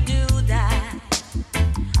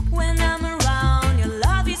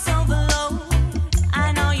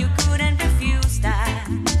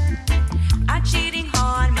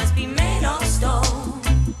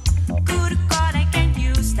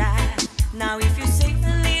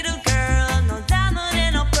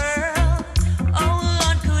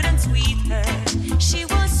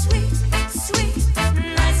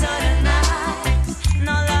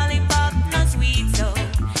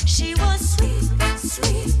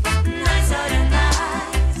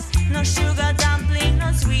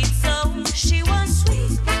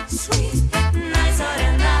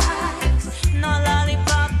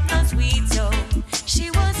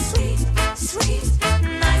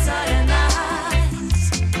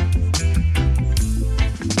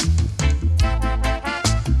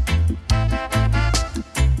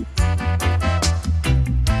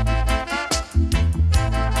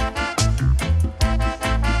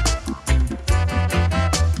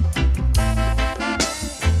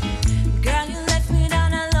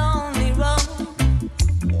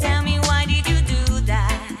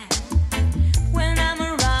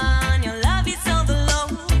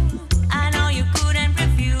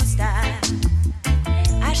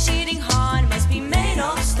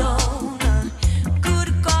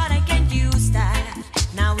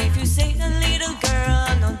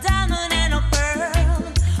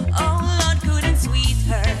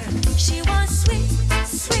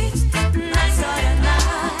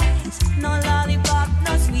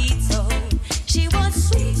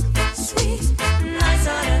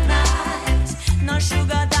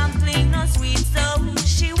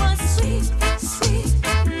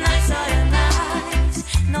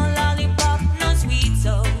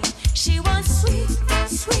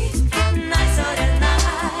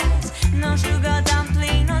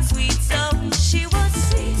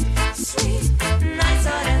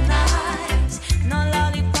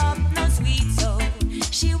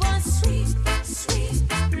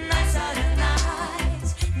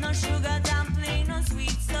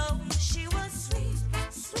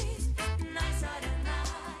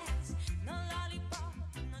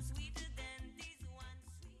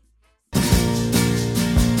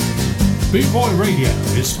 Boot Boy Radio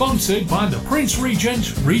is sponsored by the Prince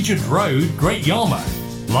Regent, Regent Road, Great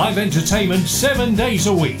Yarmouth. Live entertainment 7 days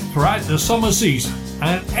a week throughout the summer season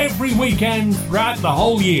and every weekend throughout the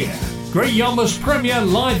whole year. Great Yarmouth's premier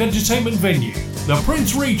live entertainment venue, the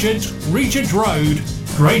Prince Regent, Regent Road,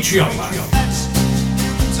 Great Yarmouth.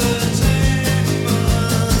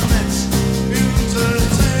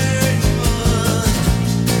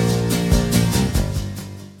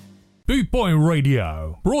 Boot Boy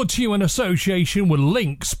Radio, brought to you in association with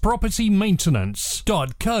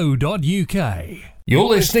linkspropertymaintenance.co.uk. You're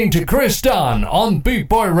listening to Chris Dunn on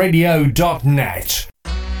bootboyradio.net.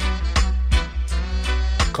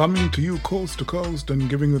 Coming to you coast to coast and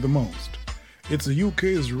giving you the most. It's the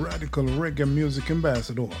UK's radical reggae music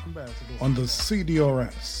ambassador on the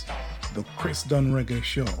CDRS, the Chris Dunn Reggae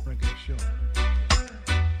Show.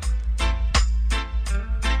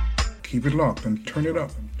 Keep it locked and turn it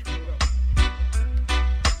up.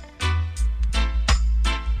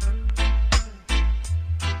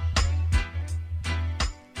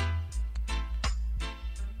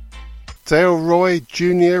 Delroy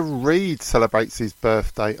Junior Reid celebrates his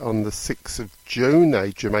birthday on the 6th of June, a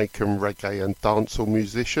Jamaican reggae and dancehall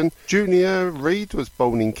musician. Junior Reid was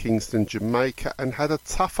born in Kingston, Jamaica, and had a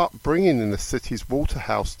tough upbringing in the city's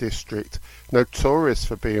Waterhouse district, notorious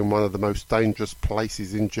for being one of the most dangerous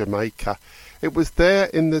places in Jamaica. It was there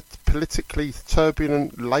in the politically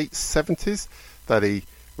turbulent late 70s that he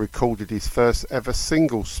recorded his first ever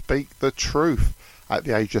single, Speak the Truth, at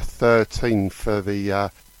the age of 13 for the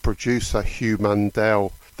producer Hugh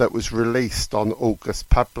Mundell, that was released on August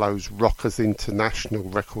Pablo's Rockers International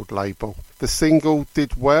record label. The single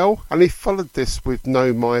did well, and he followed this with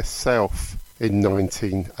Know Myself in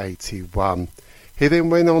 1981. He then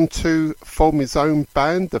went on to form his own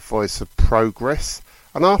band, The Voice of Progress,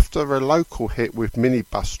 and after a local hit with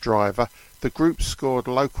Minibus Driver, the group scored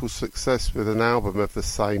local success with an album of the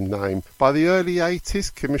same name. By the early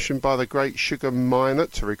 80s, commissioned by the great Sugar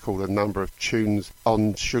Minott to record a number of tunes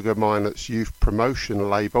on Sugar Minott's youth promotion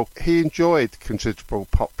label, he enjoyed considerable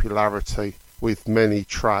popularity with many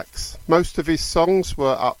tracks. Most of his songs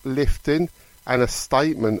were uplifting and a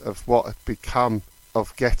statement of what had become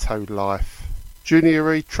of ghetto life. Junior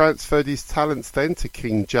Reid transferred his talents then to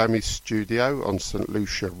King Jammy's studio on St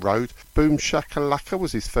Lucia Road. Boom Shakalaka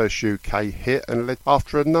was his first UK hit, and led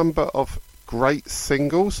after a number of great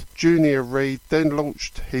singles. Junior Reid then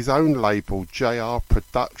launched his own label, JR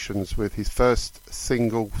Productions, with his first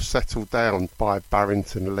single, Settle Down, by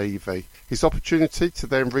Barrington Levy. His opportunity to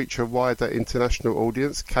then reach a wider international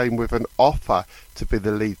audience came with an offer to be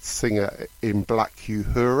the lead singer in Black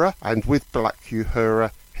Uhura, and with Black Uhura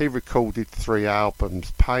he recorded 3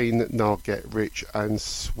 albums, Pain, Now Get Rich and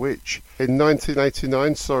Switch. In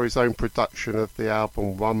 1989 saw his own production of the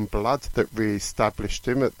album One Blood that re-established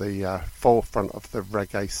him at the forefront of the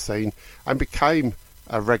reggae scene and became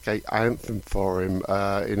a reggae anthem for him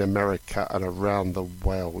in America and around the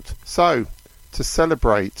world. So, to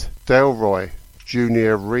celebrate Delroy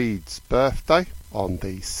Junior Reid's birthday on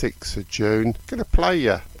the 6th of June, I'm going to play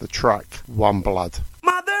you the track One Blood.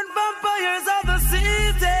 Modern vampires of the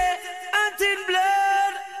city, and in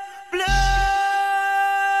blood,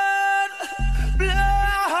 blood,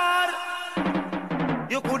 blood.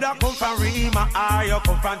 You coulda come from Rima or you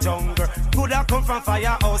come from jungle. Coulda come from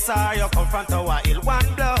Firehouse or you come from Tower Hill.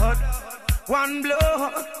 One blood, one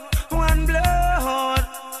blood, one blood.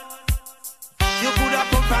 You coulda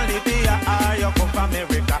come from Libya or you come from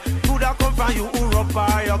America. Coulda come from Europe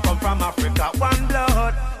or you come from Africa. One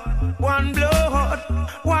blood, one blood,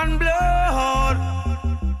 one blood.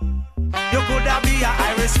 You coulda be a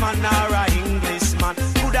Irishman or a Englishman.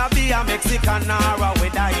 Coulda be a Mexican or a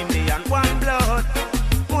with a Indian. One blood,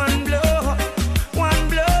 one blood, one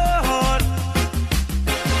blood.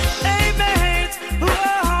 Hey mate,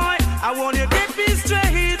 oh, I want you to get me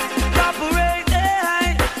straight. Cooperate,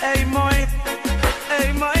 hey, hey mate,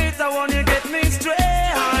 hey mate, I want you to get me straight.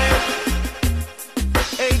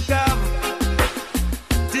 Hey come.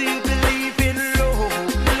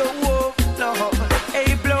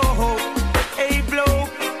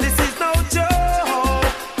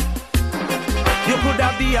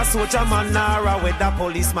 A soldier man or a weather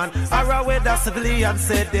policeman or a weather civilian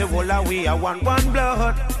said they will we are one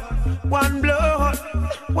blood, one blood,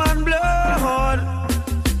 one blood.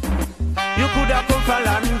 You coulda come from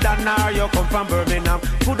London or you come from Birmingham.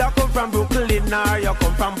 Coulda come from Brooklyn or you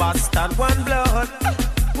come from Boston. One blood,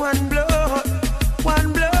 one blood,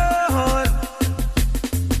 one blood.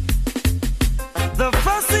 The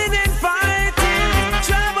fussing and fighting,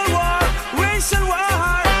 tribal war, racial war.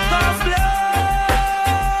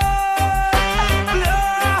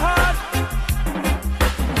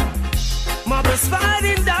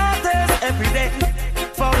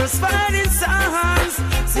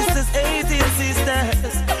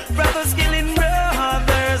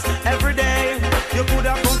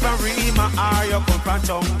 from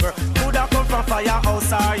jungle. Coulda come from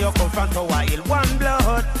firehouse or you come from Tower Hill. One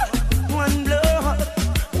blood, one blood,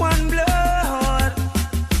 one blood.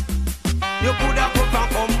 You coulda come from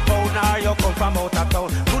compound or you come from out of town.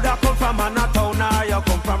 Coulda come from Manhattan or you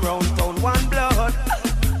come from round town. One blood,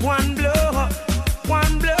 one blood,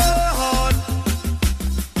 one blood.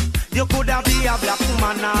 You coulda be a black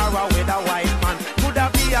woman or a with a white man. Coulda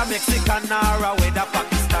be a Mexican or a with a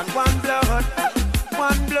Pakistan. One blood,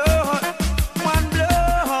 one blood, one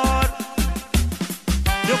blood.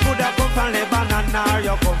 You coulda come from Lebanon or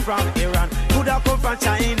you come from Iran. Coulda come from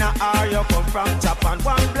China or you come from Japan.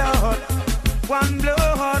 One blood, one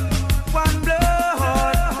blood, one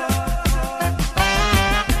blood.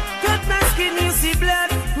 Cut my skin, you see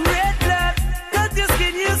blood, red blood. Cut your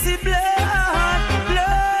skin, you see blood,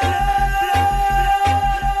 blood,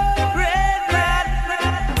 red blood.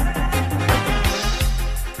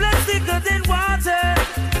 Blood thicker than water.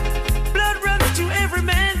 Blood runs through every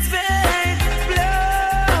man's vein.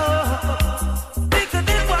 Blood thicker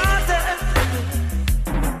than water.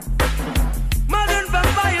 Modern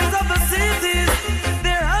vampires of the cities,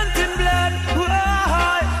 they're hunting blood.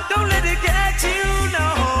 Whoa, don't let it get you, no,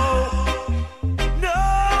 no.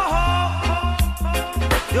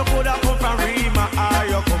 You coulda come from Rima or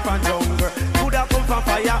you come from jungle. Coulda come from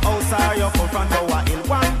firehouse or you come from Tower Hill.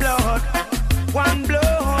 One blood, one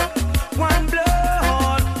blood, one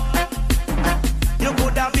blood. You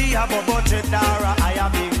coulda be a Bobo Jet or a Aya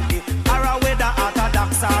Binky, or a with a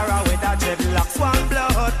orthodox or a with a dreadlocks. One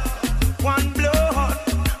blood, one blood,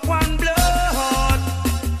 one blood.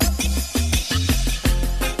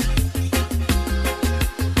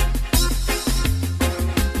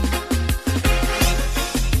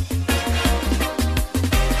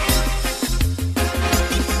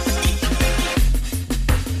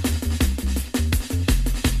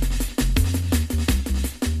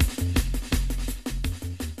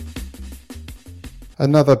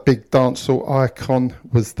 Another big dancehall icon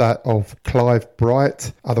was that of Clive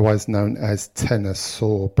Bright, otherwise known as Tenor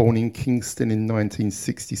Saw. Born in Kingston in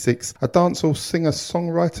 1966, a dancehall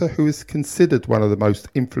singer-songwriter who is considered one of the most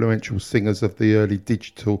influential singers of the early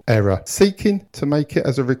digital era. Seeking to make it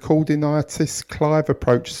as a recording artist, Clive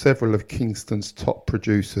approached several of Kingston's top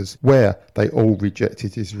producers, where they all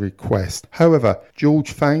rejected his request. However,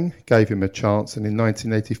 George Fang gave him a chance and in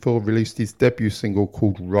 1984 released his debut single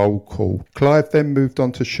called Roll Call. Clive then moved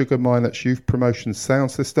on to Sugar Minot's Youth Promotion sound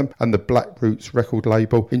system and the Black Roots record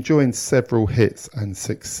label, enjoying several hits and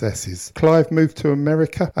successes. Clive moved to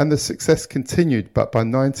America and the success continued, but by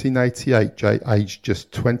 1988, aged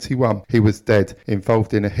just 21, he was dead,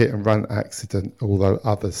 involved in a hit-and-run accident, although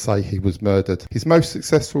others say he was murdered. His most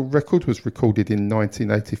successful record was recorded in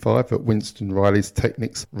 1985 at Winston Riley's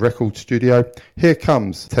Technics record studio. Here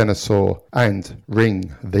comes Tenor Saw and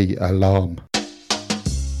Ring the Alarm.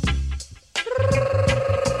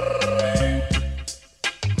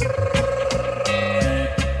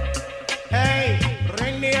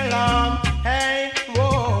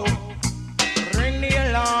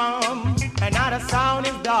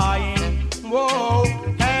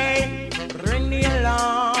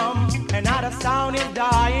 Sound is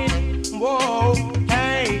dying, whoa,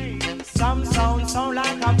 hey. Some sound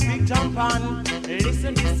like a big jump on.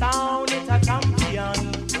 Listen to sound, it's a champion.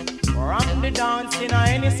 From the dance in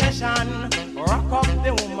any session, rock up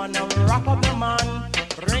the woman and rock up the man.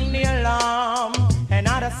 Ring the alarm,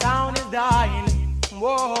 another sound is dying,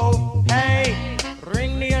 whoa, hey.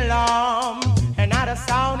 Ring the alarm, another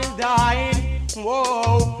sound is dying,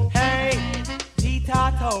 whoa, hey.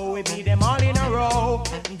 Tato, we beat them all in a row.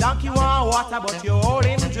 Donkey want water, but you all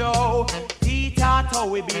in Joe. Tato,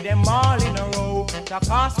 we beat them all in a row. The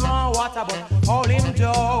cost want water, but all in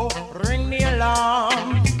Joe. Ring the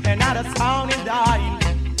alarm, another sound is dying.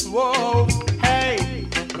 Whoa, hey,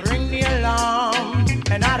 ring the alarm,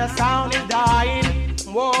 another sound is dying.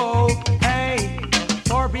 Whoa, hey,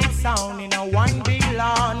 4 big sound in a 1 big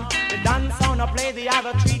lawn. The dance sound I play, the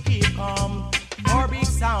other 3 keep calm. 4 big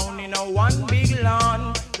sound in a 1 big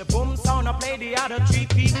lawn. The boom sound I play, the other 3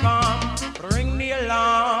 feet come. Ring the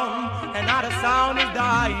alarm, another sound is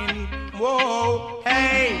dying. Whoa,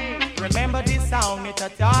 hey, remember this sound, it's a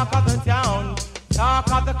talk of the town,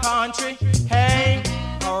 talk of the country. Hey,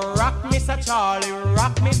 rock Mr. Charlie,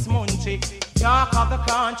 rock Miss Munchie, talk of the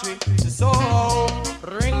country. So,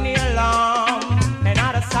 ring the alarm,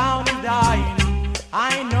 another sound is dying.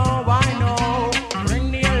 I know,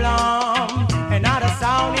 ring the alarm, another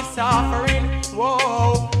sound is suffering.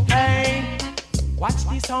 Whoa, hey, watch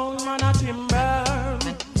the sound man a timber,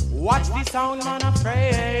 watch the sound man a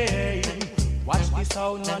pray, watch the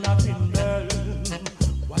sound man a timber,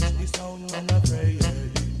 watch the sound man a pray.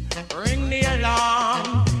 ring the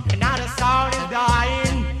alarm. Another sound is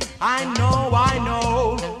dying. I know,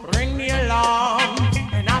 ring the alarm.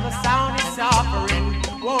 Another sound is suffering.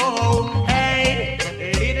 Whoa, hey,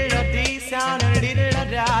 little of this sound, a little of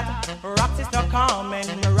that. Rock sister come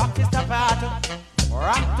and rock sister fat.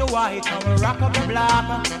 Rock the white and rock up the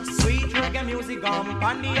black. Sweet reggae music gone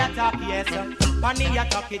pon the attack, yes. Pon the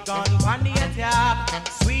attack it gone pon the attack.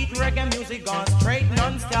 Sweet reggae music gone straight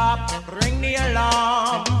non-stop. Ring the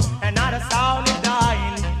alarm, another sound is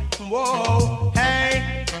dying. Whoa,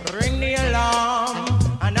 hey, ring the alarm,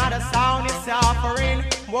 another sound is suffering.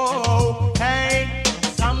 Whoa, hey,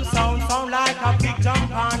 some sound like a big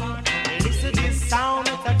jump on. Listen to this sound,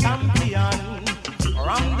 it's a champion.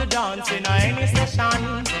 Ram the dance in any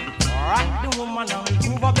session. Rock the woman and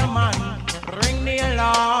move up the man. Ring the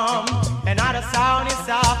alarm, another sound is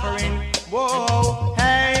suffering. Whoa,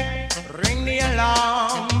 hey, ring the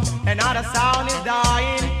alarm, another sound is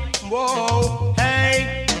dying. Whoa,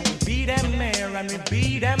 hey, we beat them there and we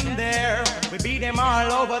beat them there. We beat them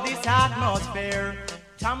all over this atmosphere.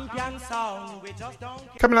 Champion sound, we just don't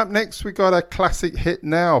care. Coming up next, we got a classic hit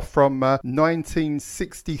now from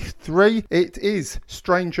 1963. It is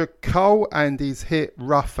Stranger Cole and his hit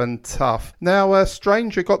Rough and Tough. Now,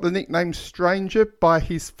 Stranger got the nickname Stranger by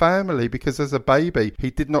his family because as a baby,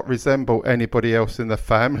 he did not resemble anybody else in the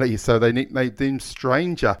family, so they nicknamed him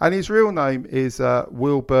Stranger. And his real name is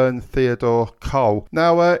Wilburn Theodore Cole.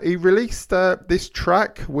 Now, he released this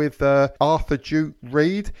track with Arthur Duke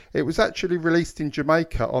Reid. It was actually released in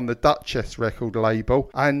Jamaica on the Duchess record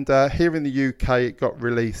label, and here in the UK it got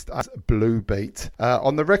released as Blue Beat.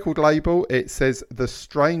 On the record label it says The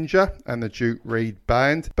Stranger and the Duke Reid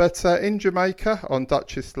Band, but in Jamaica on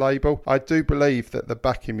Duchess label I do believe that the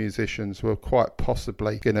backing musicians were quite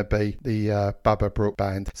possibly going to be the Bubba Brook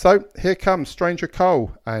Band. So here comes Stranger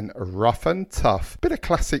Cole and Rough and Tough. Bit of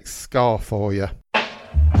classic ska for you.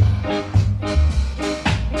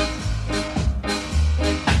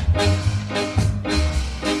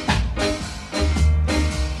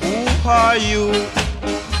 Who are you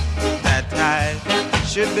that I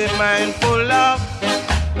should be mindful of?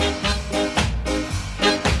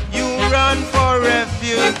 You run for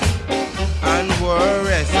refuge and were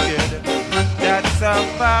rescued, that's a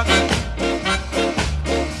fact.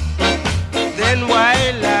 Then why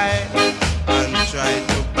lie and try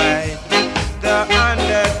to bite the hand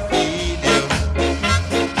that feed you?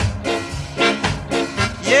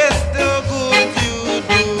 Yes, the good you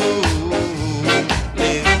do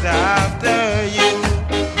lives after you.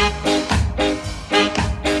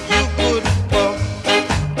 You could puff,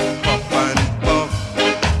 puff and puff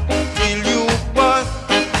till you bust.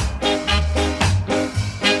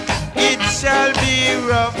 It shall be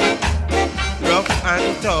rough, rough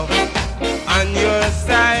and tough on your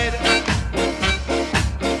side.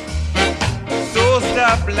 So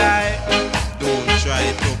stop lie, don't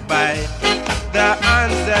try to bite the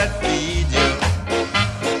hands that feed you.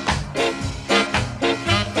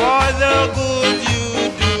 For the good you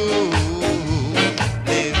do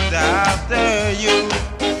lives after you.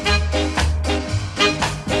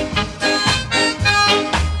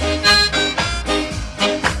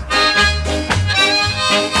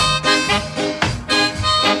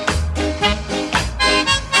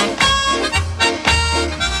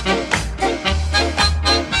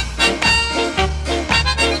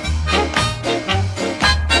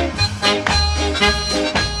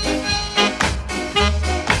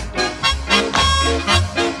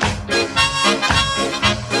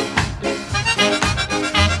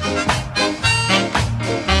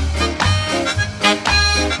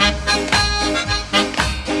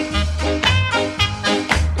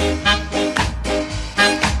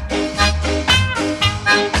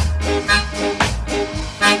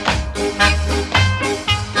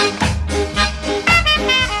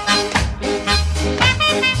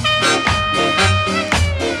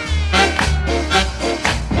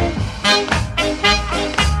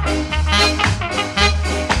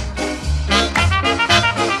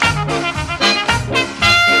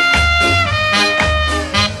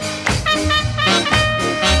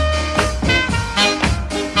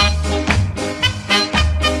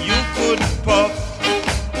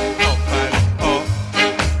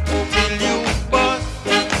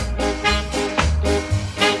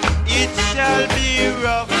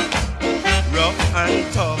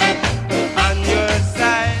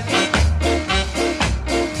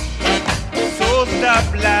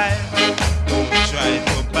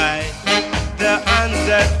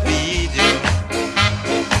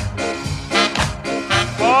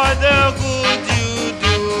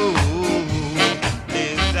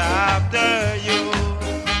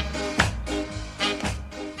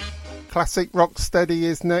 Classic Rocksteady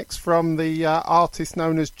is next from the artist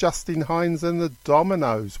known as Justin Hines and the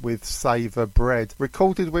Dominoes with Savour Bread.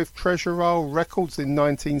 Recorded with Treasure Isle Records in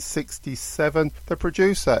 1967. The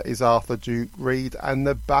producer is Arthur Duke Reid and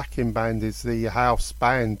the backing band is the house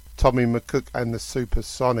band Tommy McCook and the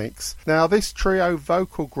Supersonics. Now, this trio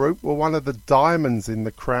vocal group were one of the diamonds in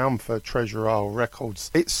the crown for Treasure Isle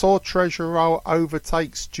Records. It saw Treasure Isle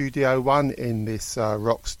overtake Studio One in this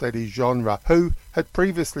rocksteady genre, who had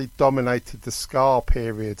previously dominated the ska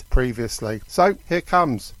period previously. So here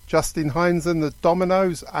comes Justin Hines and the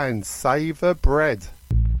Dominoes and Savour Bread.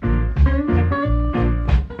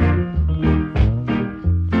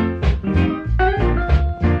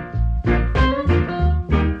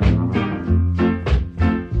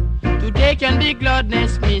 Can be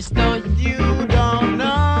gladness, mister, you don't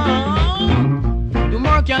know.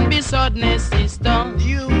 Tomorrow can be sadness, sister,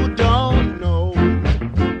 you don't know.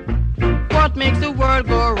 What makes the world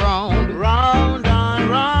go round, round and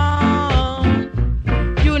round?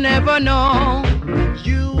 You never know,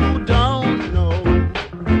 you don't know.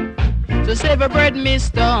 So save a bread,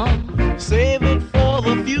 mister, save it for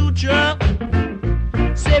the future.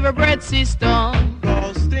 Save a bread, sister,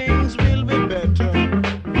 'cause things will be better.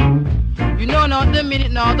 You know not the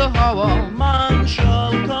minute nor the hour man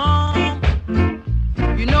shall come.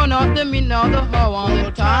 You know not the minute nor the hour, the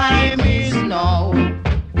time is now.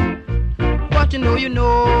 What you know, you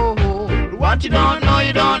know. What you don't know,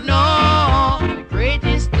 you don't know. The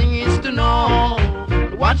greatest thing is to know.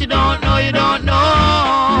 What you don't know, you don't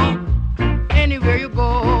know. Anywhere you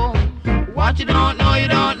go. What you don't know, you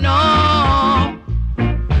don't know.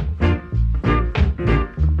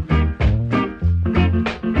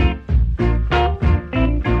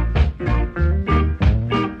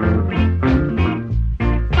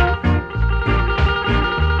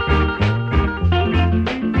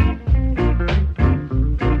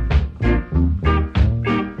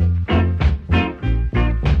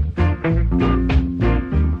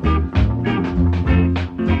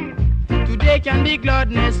 Can be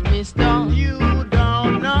gladness, mister, you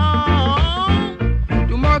don't know.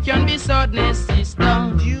 Tomorrow can be sadness,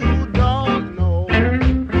 sister, you don't know.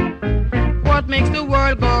 What makes the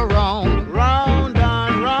world go round, round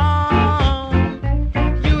and round?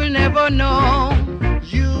 You will never know,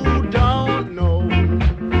 you don't know.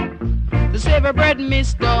 So save a bread,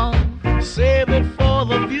 mister, save it for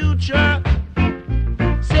the future.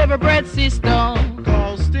 Save a bread, sister,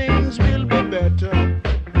 'cause things will be better.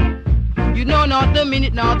 You know not the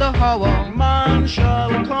minute nor the hour man shall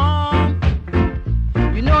come.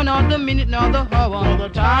 You know not the minute nor the hour, the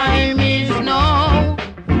time is now.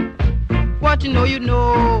 What you know, you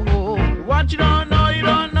know. What you don't know, you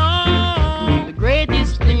don't know. The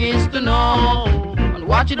greatest thing is to know. And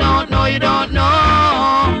what you don't know, you don't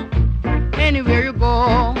know. Anywhere you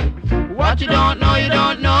go. What you don't know, you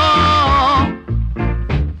don't know.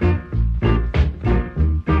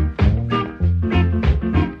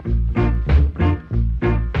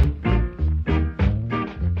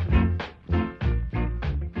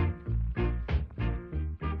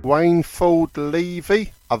 Wayne Ford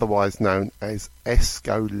Levy, otherwise known as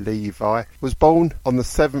Esco Levi, was born on the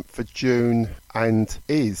 7th of June and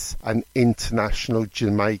is an international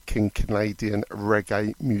Jamaican-Canadian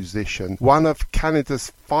reggae musician. One of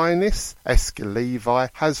Canada's finest, Esco Levi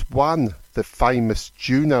has won the famous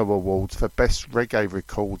Juno Awards for Best Reggae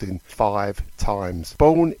Recording 5 times.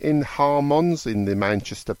 Born in Harmons in the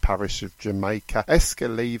Manchester parish of Jamaica,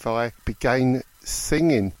 Esco Levi began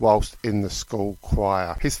singing whilst in the school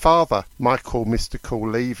choir. His father, Michael Mystical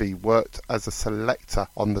Levy, worked as a selector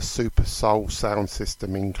on the Super Soul sound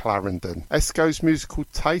system in Clarendon. Esco's musical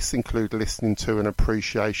tastes include listening to and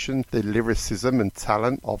appreciation the lyricism and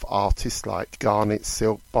talent of artists like Garnet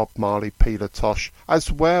Silk, Bob Marley, Peter Tosh,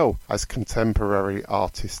 as well as contemporary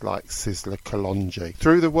artists like Sizzla Kalonji.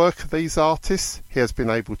 Through the work of these artists, he has been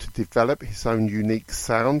able to develop his own unique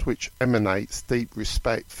sound which emanates deep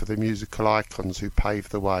respect for the musical icons who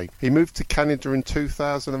paved the way. He moved to Canada in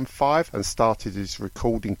 2005 and started his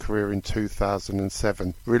recording career in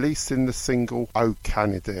 2007, releasing the single Oh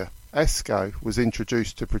Canada. Esco was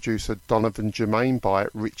introduced to producer Donovan Germain by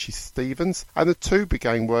Richie Stevens, and the two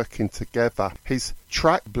began working together. His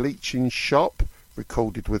track Bleaching Shop,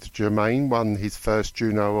 recorded with Germain, won his first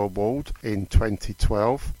Juno Award in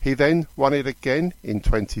 2012. He then won it again in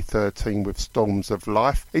 2013 with Storms of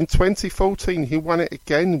Life. In 2014 he won it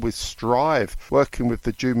again with Strive, working with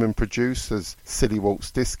the German producers Silly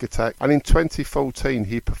Waltz Discotheque, and in 2014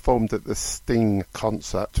 he performed at the Sting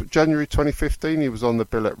concert. January 2015 he was on the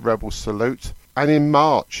bill at Rebel Salute, And in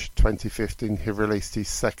March 2015 he released his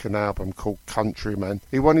second album called Countryman.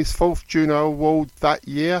 He won his 4th Juno Award that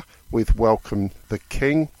year with Welcome the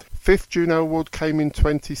King. 5th Juno Award came in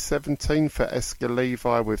 2017 for Esker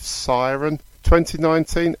Levi with Siren.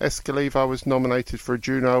 2019, Esker Levi was nominated for a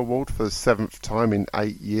Juno Award for the 7th time in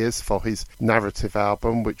 8 years for his narrative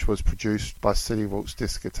album, which was produced by Silly Waltz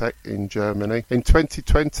Discotheque in Germany. In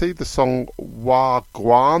 2020, the song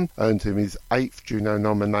Wagwan earned him his 8th Juno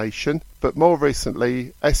nomination, but more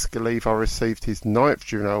recently, Esker Levi received his 9th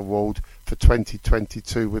Juno Award for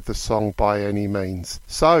 2022 with the song By Any Means.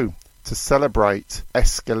 So, to celebrate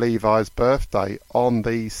Esker Levi's birthday on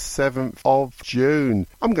the 7th of June,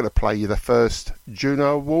 I'm going to play you the first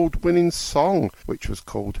Juno Award winning song, which was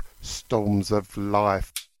called Storms of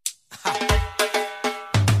Life.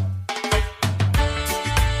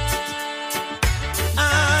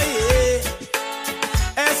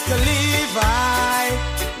 Esker Levi.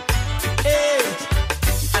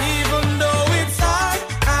 Even though it's hard,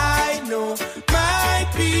 I know my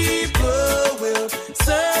people will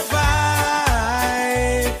survive.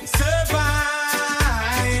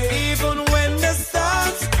 Even when the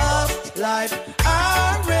storms of life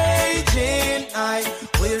are raging, I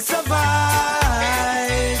will survive.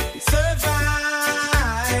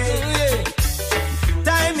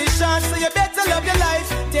 Time is short, so you better love your life.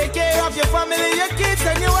 Take care of your family, your kids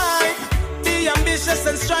and your wife. Be ambitious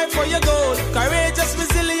and strive for your goal. Courageous,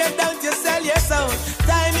 resilient, don't you sell your soul.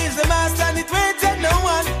 Time is the master and it waits on no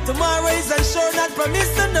one. Tomorrow is unsure, not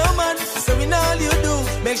promised to no man. So in all you do,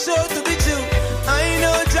 make sure to be true. I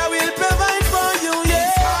know Jah will provide for you, yeah.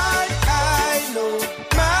 I know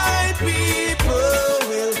my people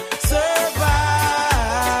will survive.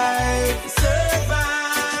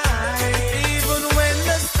 Even when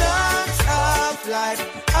the storms of life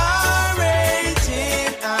are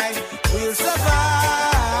raging, I will survive.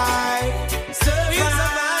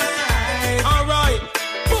 Alright,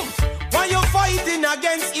 boom. Why you fighting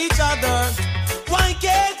against each other? Why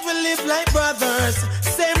can't we live like brothers?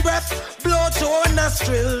 Same breath, blow to our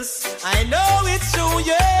nostrils. I know it's true,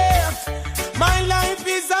 yeah. My life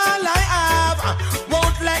is all I have.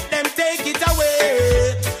 Won't let them take it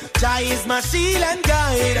away. Jah is my shield and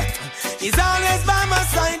guide. He's always by my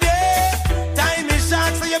side, yeah. Time is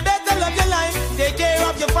short, so you better love your life. Take care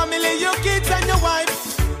of your family, your kids and your wife.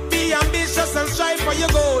 Be ambitious and strive for your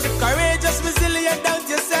goal. Courageous, resilient, don't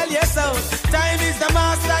you sell your soul. Time is the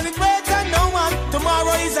master and it waits on no one.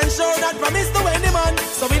 Tomorrow is unsure, not promised to any man.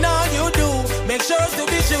 So in all you do, make sure to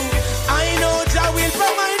be true. I know Jah will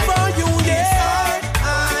provide for you, yeah.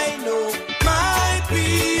 I know my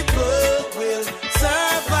people will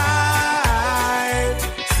survive.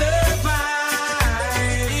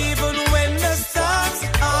 Even when the storms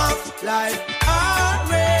of life are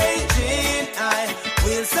raging, I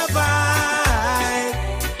will survive.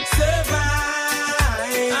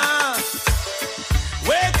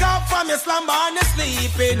 Wake up from your slumber and you're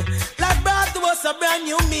sleeping. Life brought to us a brand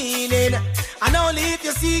new meaning. And only if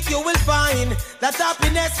you seek you will find that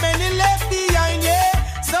happiness many left behind,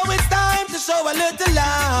 yeah. So it's time to show a little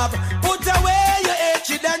love. Put away your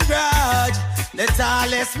hatred and grudge. The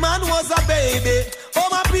tallest man was a baby. Oh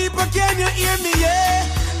my people, can you hear me, yeah?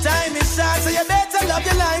 Time is short, so you better love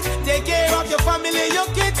your life. Take care of your family, your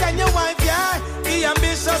kids and your wife, yeah. Be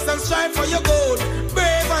ambitious and strive for your goal.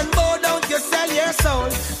 Brave and bold, don't you sell your soul.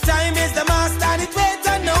 Time is the master and it waits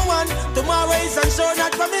on no one. Tomorrow is unsure,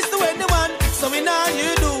 not promised to anyone. So in all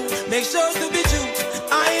you do, make sure to be true.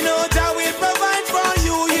 I know Jah will provide for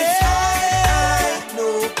you, yeah. I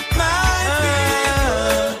know my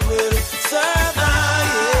people will survive.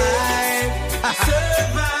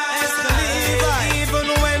 Even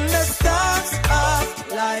when the storms of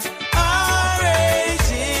life are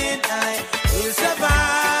raging, I will survive.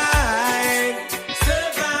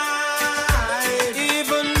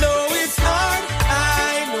 Even though it's hard,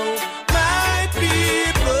 I know my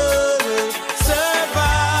people will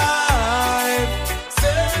survive.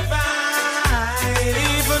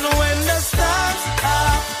 Even when the storms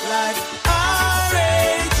of life are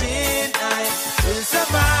raging, I will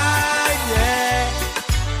survive, yeah.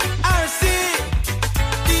 RC,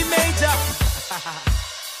 D major.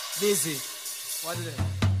 Busy. What is it?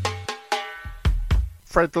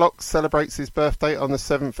 Fred Locke celebrates his birthday on the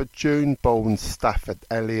 7th of June, born Stafford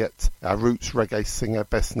Elliott, a roots reggae singer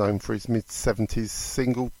best known for his mid-70s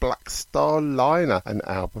single Black Star Liner, an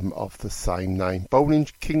album of the same name. Born in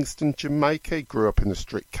Kingston, Jamaica, he grew up in a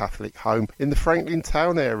strict Catholic home in the Franklin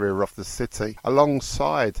Town area of the city,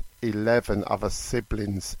 alongside 11 other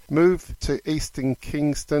siblings. Moved to Eastern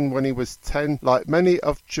Kingston when he was 10. Like many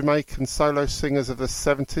of Jamaican solo singers of the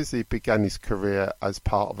 70s, he began his career as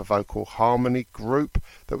part of a vocal harmony group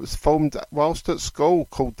that was formed whilst at school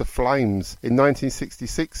called The Flames. In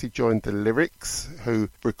 1966 he joined the Lyrics, who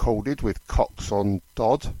recorded with Cox on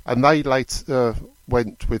Dodd, and they later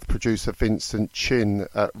went with producer Vincent Chin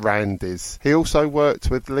at Randy's. He also worked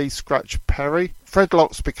with Lee Scratch Perry. Fred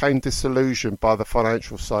Locks became disillusioned by the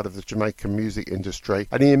financial side of the Jamaican music industry,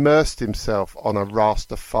 and he immersed himself on a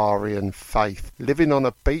Rastafarian faith. Living on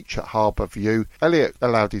a beach at Harbour View, Elliott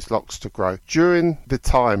allowed his locks to grow. During the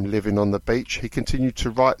time living on the beach, he continued to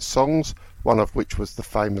write songs, one of which was the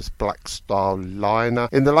famous Black Star Liner.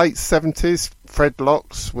 In the late 70s, Fred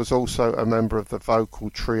Locks was also a member of the vocal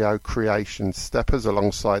trio Creation Steppers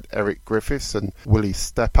alongside Eric Griffiths and Willie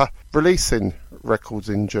Stepper, releasing records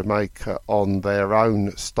in Jamaica on their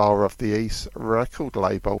own Star of the East record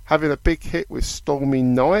label. Having a big hit with Stormy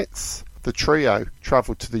Nights, the trio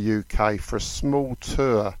travelled to the UK for a small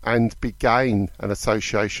tour and began an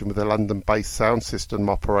association with the London-based sound system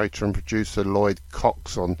operator and producer Lloyd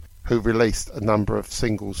Coxon, who released a number of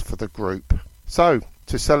singles for the group. So,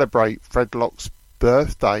 to celebrate Fred Locks'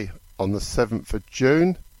 birthday on the 7th of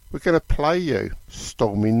June, we're going to play you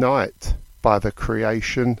Stormy Night by the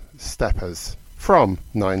Creation Steppers from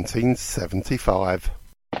 1975.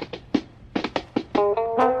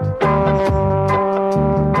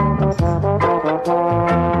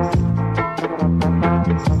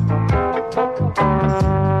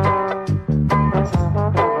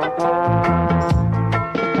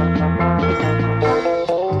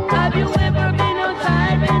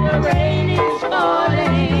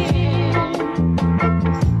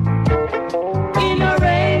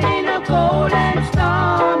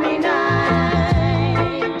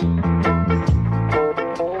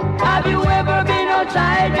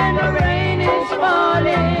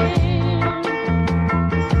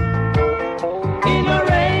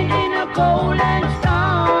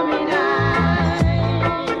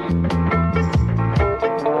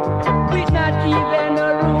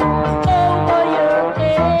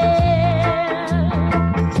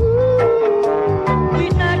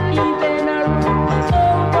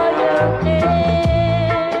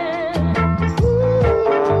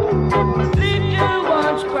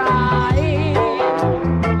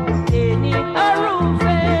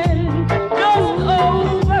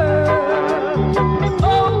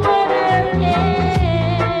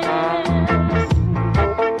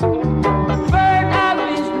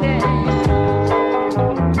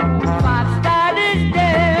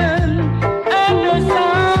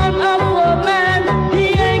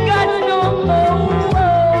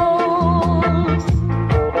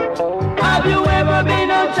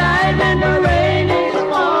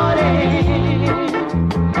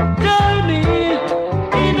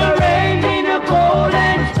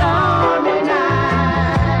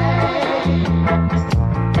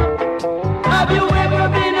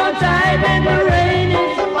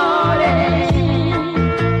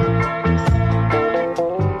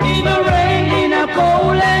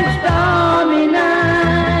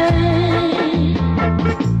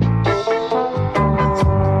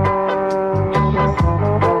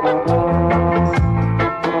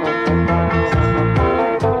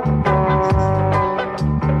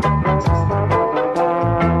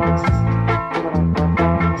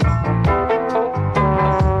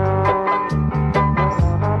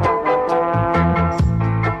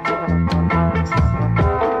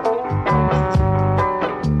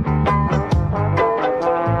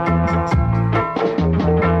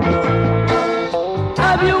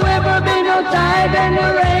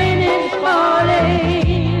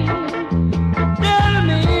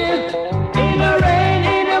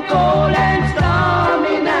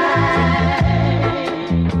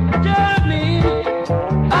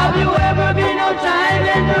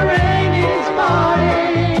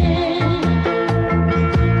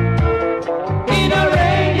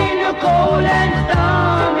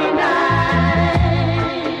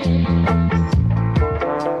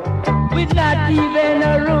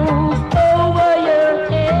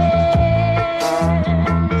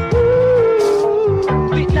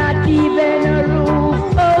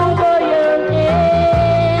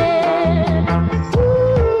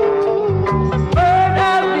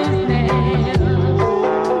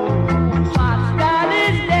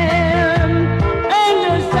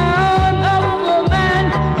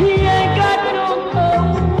 He ain't got no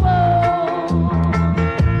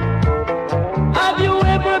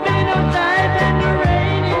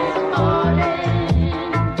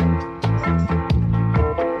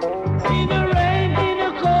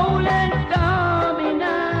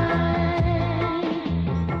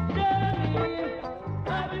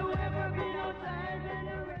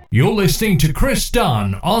You're listening to Chris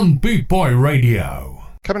Dunn on Bootboy Radio.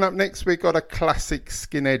 Coming up next, we've got a classic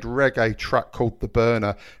skinhead reggae track called The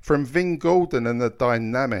Burner from Vin Gordon and the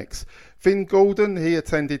Dynamics. Vin Gordon, he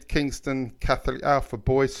attended Kingston Catholic Alpha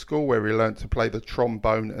Boys School where he learnt to play the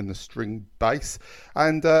trombone and the string bass,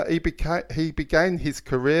 and he began his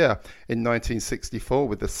career in 1964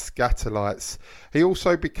 with the Scatterlights. He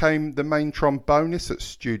also became the main trombonist at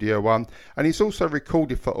Studio One, and he's also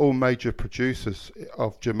recorded for all major producers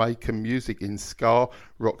of Jamaican music in ska,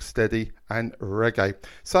 rocksteady and reggae.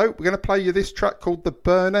 So we're going to play you this track called The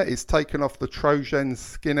Burner. It's taken off the Trojan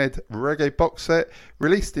Skinhead reggae box set,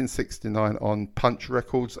 released in '69 on Punch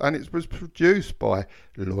Records, and it was produced by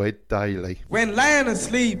Lloyd Daly. When lying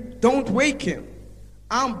asleep, don't wake him.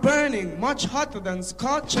 I'm burning much hotter than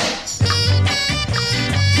scotch.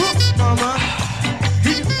 Whoop, mama.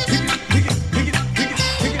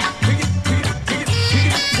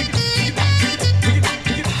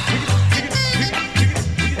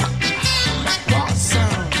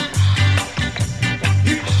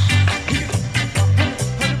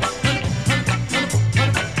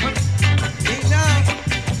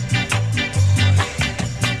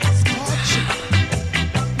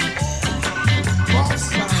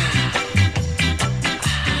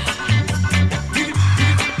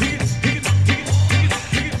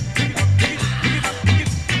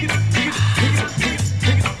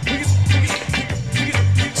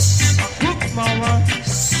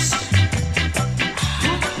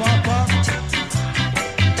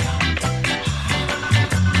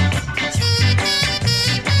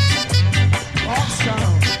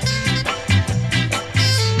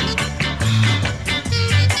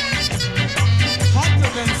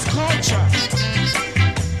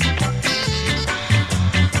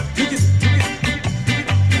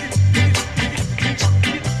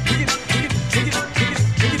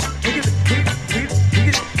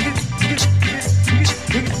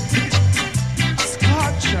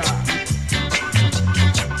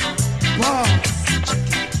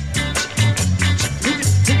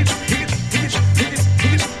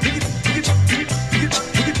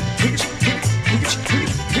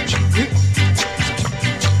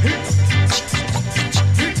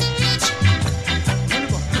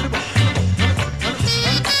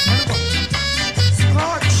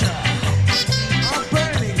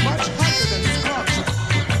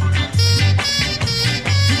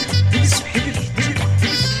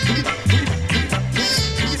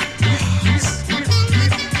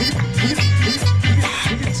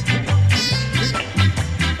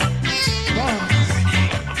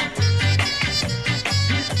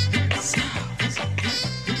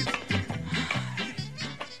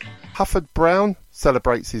 Hufford Brown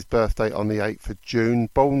celebrates his birthday on the 8th of June.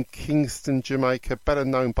 Born Kingston, Jamaica, better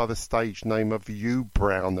known by the stage name of U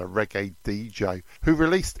Brown, a reggae DJ, who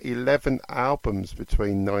released 11 albums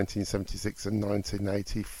between 1976 and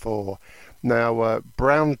 1984. Now,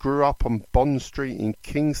 Brown grew up on Bond Street in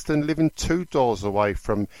Kingston, living 2 doors away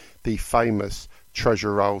from the famous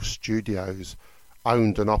Treasure Roll Studios,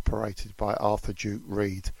 owned and operated by Arthur Duke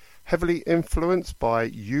Reid. Heavily influenced by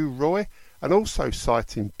U-Roy, and also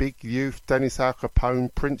citing Big Youth, Dennis Al Capone,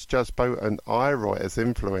 Prince Jasbo and I-Roy as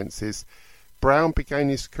influences, Brown began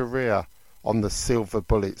his career on the Silver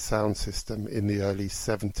Bullet sound system in the early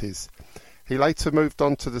 70s. He later moved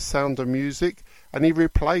on to the Sound of Music, and he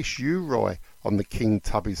replaced U-Roy on the King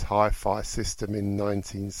Tubby's Hi-Fi system in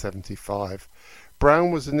 1975. Brown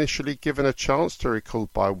was initially given a chance to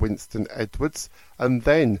record by Winston Edwards and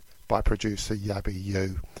then by producer Yabby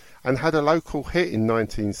U, and had a local hit in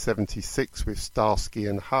 1976 with Starsky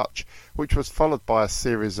and Hutch, which was followed by a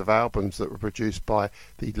series of albums that were produced by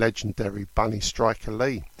the legendary Bunny Striker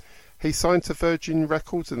Lee. He signed to Virgin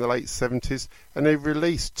Records in the late 70s, and he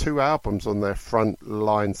released 2 albums on their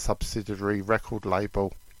Frontline subsidiary record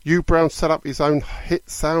label. U Brown set up his own Hit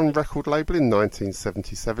Sound record label in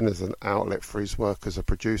 1977 as an outlet for his work as a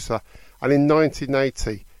producer, and in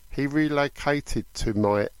 1980 he relocated to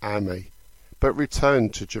Miami, but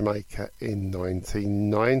returned to Jamaica in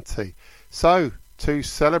 1990. So, to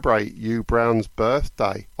celebrate U Brown's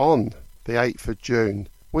birthday on the 8th of June,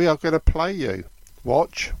 we are going to play you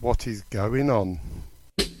Watch What Is Going On.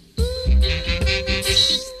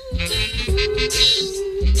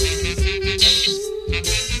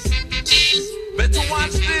 Better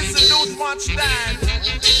watch this and don't watch that.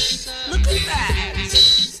 Look at that.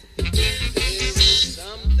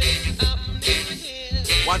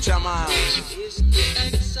 Watch your man.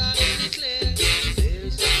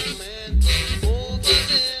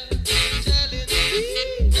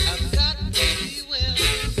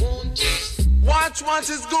 Watch what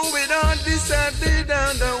is going on this and that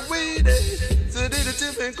and the way they. So they little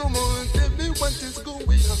tip and come on, tell me what is going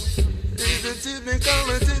on. Little tip and come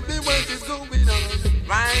and tell me what is going on.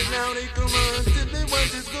 Right now they come on, tell me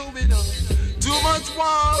what is going on. Too much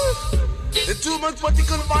war, and too much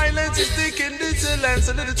political violence is taking this land.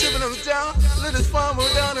 So little children of Jah, let us farmer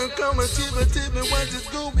down and come and tell me what is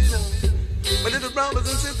going on. My little brothers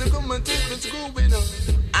and sisters, come and tell me what's going on.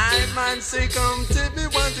 I man say, come tell me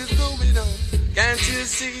what is going on. Can't you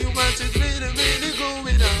see what is really, really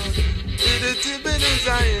going on? Little Tibet and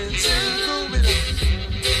science is going on.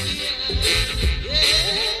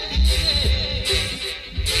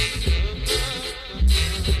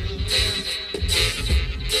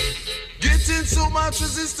 Getting so much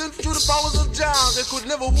resistance to the powers of Jah, they could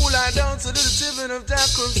never hold I down. So little children of Jah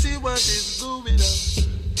could see what is going on.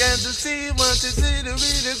 Can't you see what is really,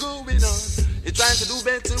 really going on? You're trying to do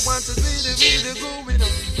better, what is really, really going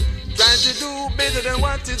on? Trying to do better than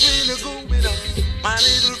what is really going on. My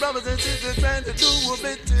little brothers and sisters trying to do a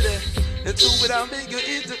better there. And do without making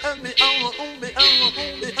it to me, keep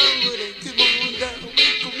on down, we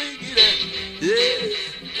can make it there. Yeah.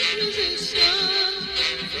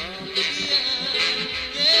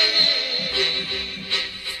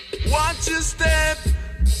 Watch your step.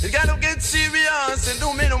 You gotta get serious and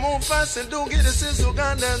don't make no more fuss and don't get a sense of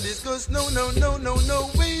God and discuss. No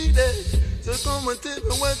way there. So come and tell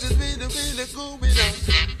me what is really, really going on.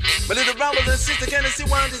 My little brothers and sisters, can I see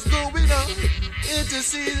what is going on? It to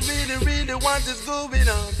see really, really what is going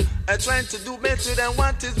on. I'm trying to do better than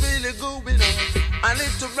what is really going on. My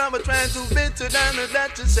little brother trying to do better than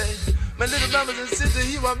that to say. My little brothers and sisters,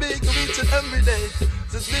 he want bigger reaching every day.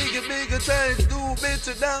 So bigger, trying to do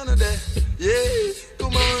better down there. Yeah,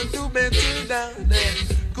 come on, do better down there.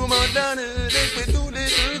 Come on down there, we do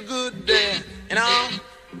little good there. You know?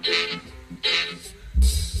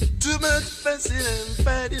 Too much fussing and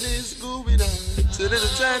fighting is going on. So little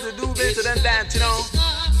trying to do better than that, you know?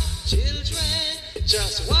 Children,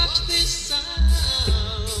 just watch this sound.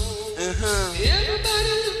 Everybody,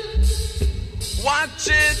 watch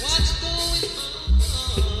it. What's going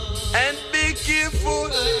on? And be careful.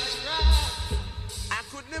 I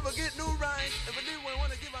could never get no right. If I did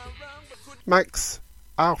want to give out wrong, but could. Max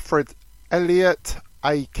Alfred Elliott,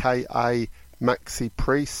 aka Maxi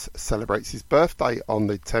Priest, celebrates his birthday on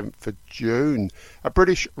the 10th of June. A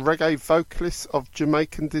British reggae vocalist of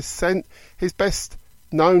Jamaican descent, he's best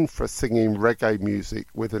known for singing reggae music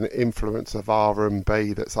with an influence of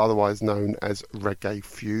R&B that's otherwise known as reggae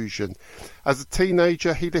fusion. As a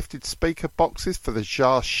teenager, he lifted speaker boxes for the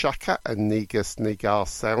Jar Shaka and Negus Nigar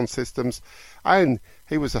sound systems, and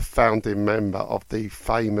he was a founding member of the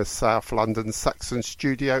famous South London Saxon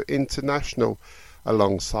Studio International,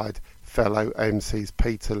 alongside fellow MCs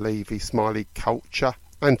Peter Levy, Smiley Culture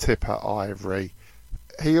and Tipper Ivory.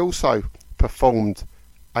 He also performed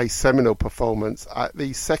a seminal performance at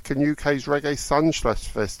the second UK's Reggae Sunsplash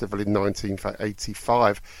Festival in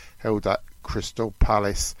 1985, held at Crystal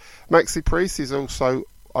Palace. Maxi Priest is also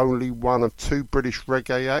only one of two British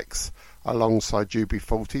reggae acts, alongside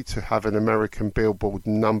UB40, to have an American Billboard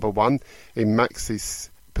 #1 in Maxi's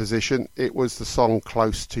position. It was the song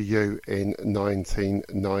Close to You in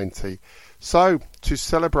 1990. So, to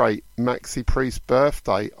celebrate Maxi Priest's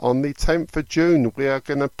birthday on the 10th of June, we are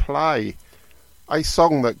going to play a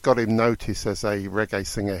song that got him noticed as a reggae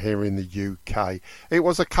singer here in the UK. It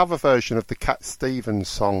was a cover version of the Cat Stevens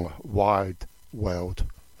song Wide World.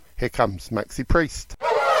 Here comes Maxi Priest.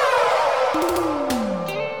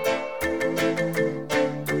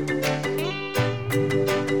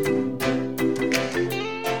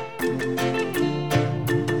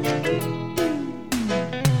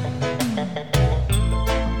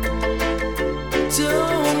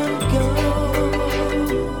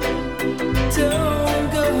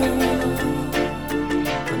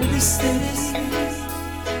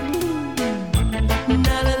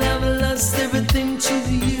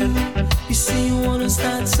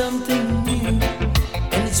 Start something new,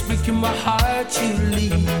 and it's breaking my heart you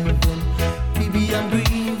leaving. Baby, I'm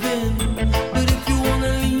grieving, but if you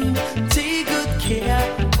wanna leave, take good care.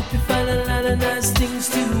 Hope you find a lot of nice things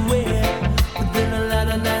to wear, but then a lot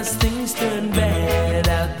of nice things turn bad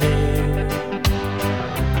out there.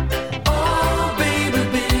 Oh baby,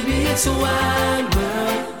 baby, it's a wide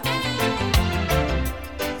world.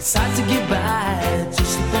 It's hard to get by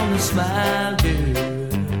just upon a smile, girl.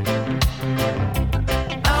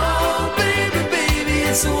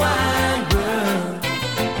 It's a wide world.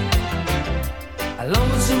 I'll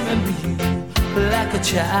always remember you like a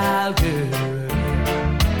child, girl.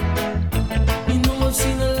 You know I've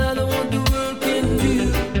seen a lot of what the world can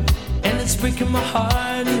do, and it's breaking my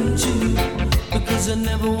heart in two, because I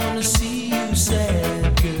never want to see you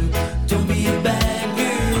sad, girl. Don't be a bad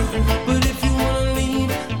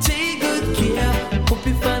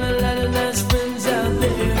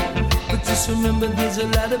remember there's a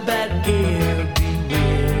lot of bad air.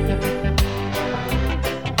 Beware.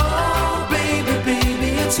 Oh, baby, baby,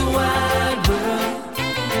 it's a wide world.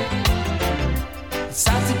 It's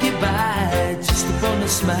hard to get by just upon a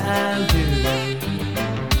smile, girl.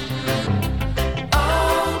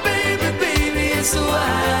 Oh, baby, baby, it's a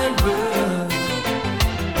wide world.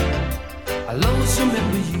 I'll always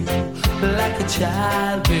remember you like a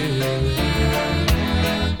child, girl.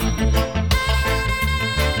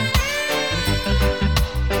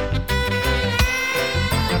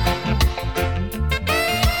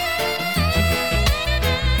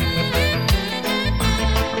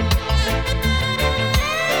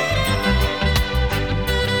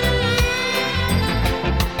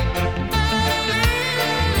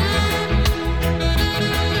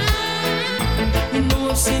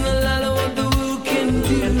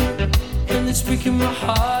 It's breaking my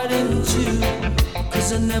heart in two,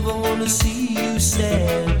 'cause I never wanna see you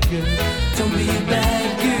sad, girl. Don't be a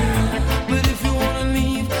bad girl, but if you wanna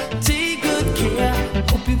leave, take good care.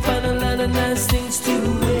 Hope you find a lot of nice things to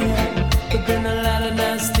wear, but then a lot of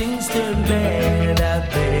nice things turn bad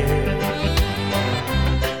out there.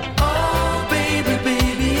 Oh, baby,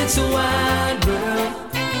 baby, it's a wide world.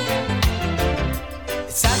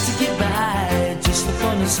 It's hard to get by just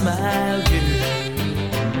upon a smile, girl.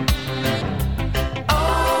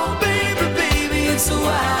 It's a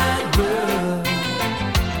wide world.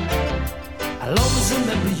 I'll always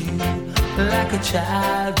remember you like a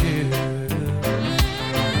child, girl.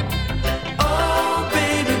 Oh,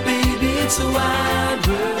 baby, baby, it's a wide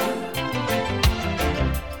world.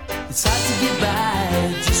 It's hard to get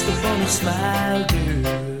by just upon a smile, girl.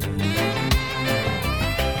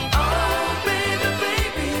 Oh, baby,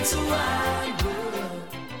 baby, it's a wide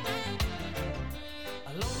world.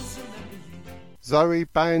 I'll always remember you. Zoe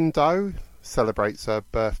Bando celebrates her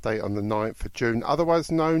birthday on the 9th of June,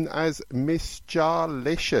 otherwise known as Miss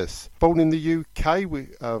Jarlicious. Born in the UK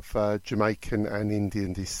of Jamaican and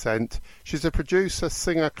Indian descent, she's a producer,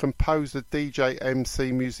 singer, composer, DJ,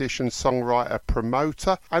 MC, musician, songwriter,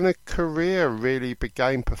 promoter, and her career really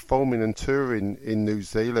began performing and touring in New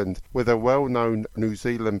Zealand with a well-known New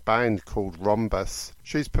Zealand band called Rhombus.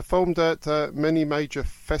 She's performed at many major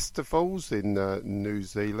festivals in New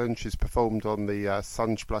Zealand. She's performed on the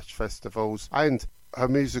Sunsplash festivals, and her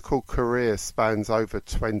musical career spans over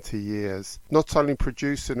 20 years, not only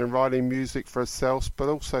producing and writing music for herself but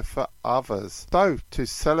also for others. So, to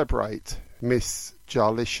celebrate Miss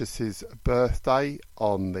Jarlicious's birthday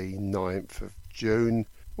on the 9th of June,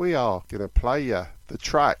 we are going to play you the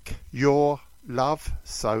track Your Love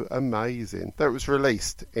So Amazing that was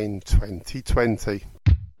released in 2020.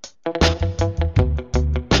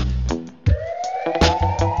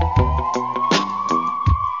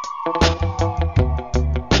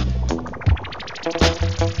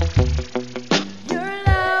 Your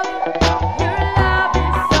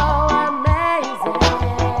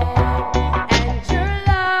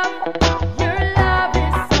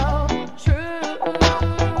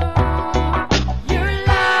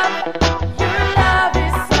love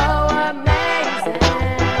is so amazing,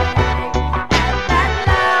 and that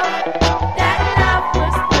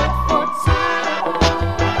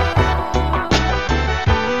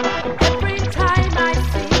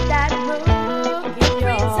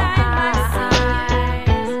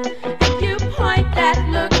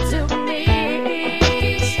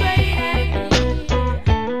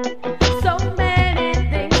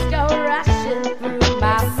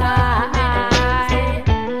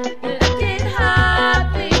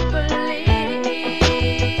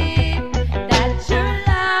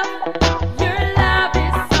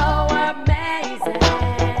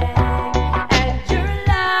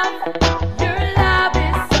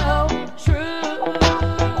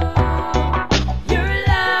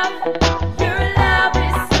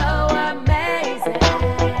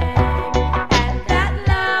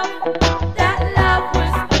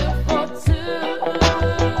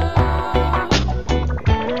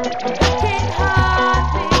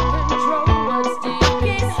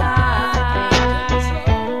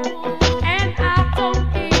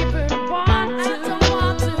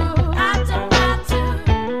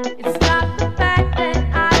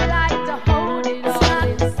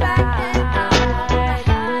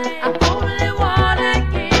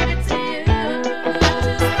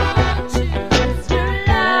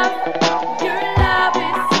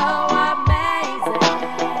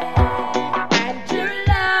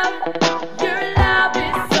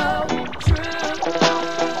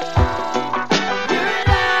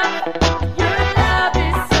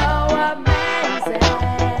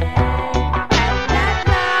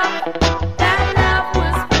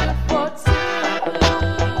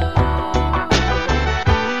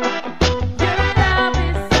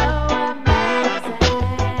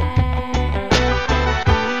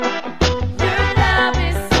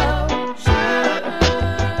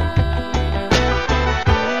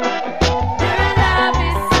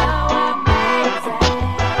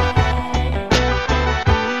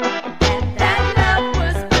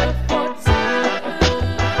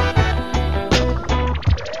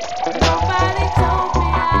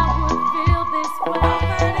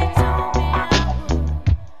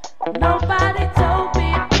Nobody told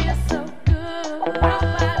me it feels so good.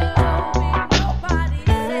 Nobody told me, nobody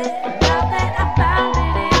said. Now that I found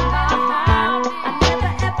it in my heart, I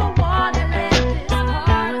never ever wanna let this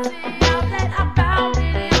part. Now that I found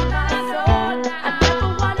it in my soul, I never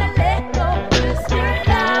wanna let go. 'Cause your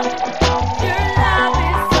love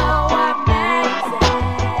is so amazing.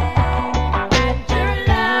 And your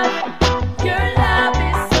love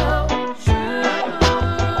is so true.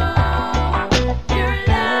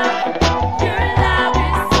 Your love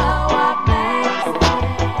is so amazing.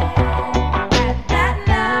 And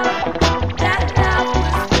that love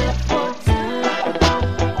was good for two.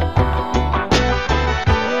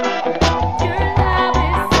 Your love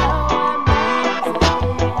is so amazing.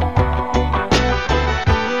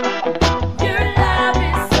 Your love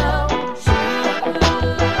is so true.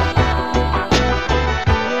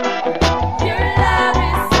 Your love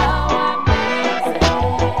is so amazing.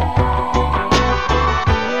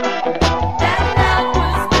 That love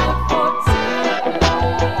was good for two.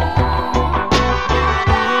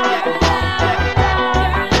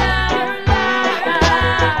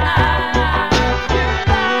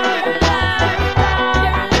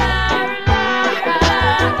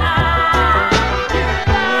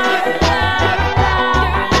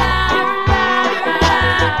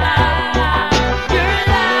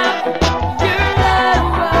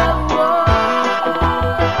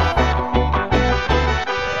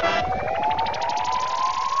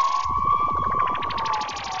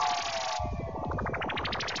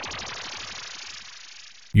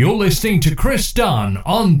 You're listening to Chris Dunn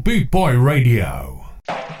on Boot Boy Radio.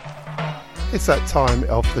 It's that time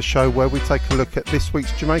of the show where we take a look at this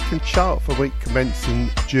week's Jamaican chart for week commencing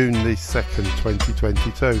June the 2nd,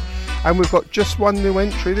 2022. And we've got just one new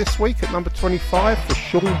entry this week at number 25 for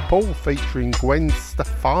Sean Paul featuring Gwen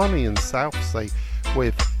Stefani and Southsea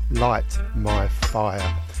with Light My Fire.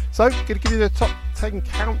 So, going to give you the top 10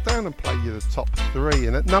 countdown and play you the top 3.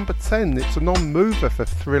 And at number 10, it's a non-mover for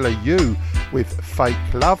Thriller U with Fake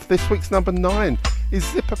Love. This week's number 9 is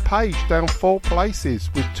Zipper Page, down 4 places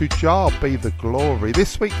with To Jah Be The Glory.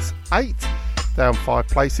 This week's 8, down 5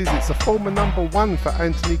 places, it's a former number 1 for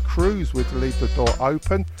Anthony Cruz with Leave The Door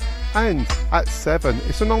Open. And at 7,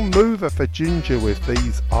 it's a non-mover for Ginger with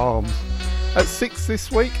These Arms. At 6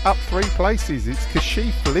 this week, up 3 places, it's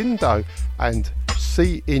Kashif Lindo and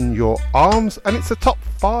See In Your Arms, and it's a top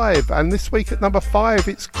 5. And this week at number 5,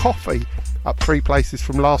 it's Coffee, up 3 places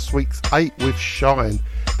from last week's 8 with Shine.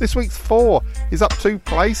 This week's 4 is up 2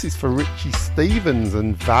 places for Richie Stevens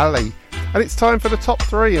and Valley. And it's time for the top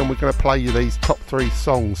 3, and we're going to play you these top 3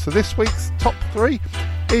 songs. So this week's top 3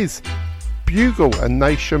 is Bugle and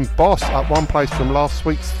Nation Boss, up 1 place from last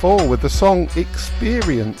week's 4 with the song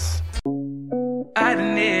Experience. I the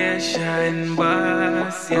nation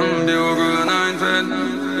boss, yeah. The over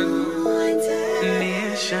 910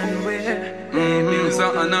 nation where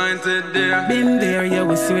anointed there. Been there, yeah,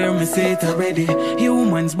 we swear me say it already.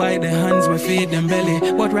 Humans by the hands, we feed them belly.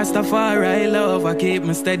 But Rastafari love, I keep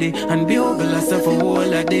me steady. And bugle us up a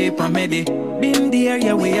whole a day per medi. Been there,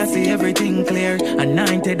 yeah, we I see everything clear.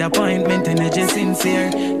 Anointed appointment and it's just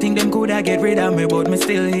sincere. Think them coulda get rid of me, but me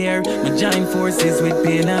still here. Me join forces with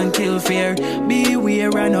pain and kill fear.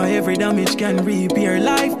 Beware, I know every damage can repair.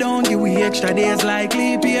 Life don't give we extra days like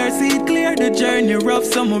leap year. See it clear, the journey rough,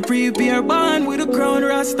 someone prepare. Born with a crown,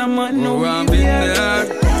 Rasta man, no I've been there.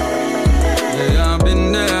 Yeah, I've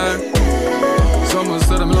been there. Someone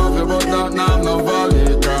said I'm love you, but not now I'm no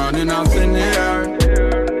valley. Drowning out in here.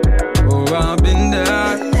 I've been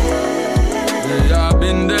there, yeah, I've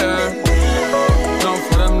been there. Don't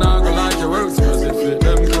for them now go like your words, cause it fit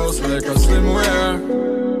them close like a slim wear.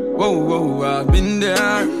 Whoa, whoa, I've been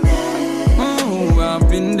there. Oh, I've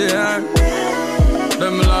been there.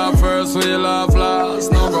 Them laugh first, we laugh last.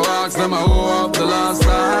 Now go ask them who up the last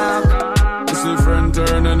time. You see friend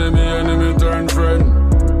turn enemy, enemy turn friend.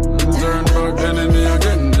 And turn back enemy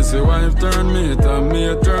again. You see wife turn mate, and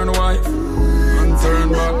me turn wife.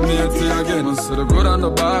 Turn back me at you again. I see the good and the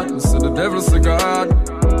bad, I see the devil's the God.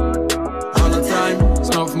 All the time,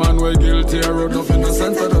 enough man we're guilty, I wrote off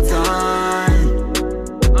innocent at the time.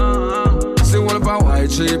 See what about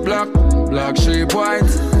white sheep black, black sheep white.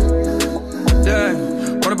 Yeah,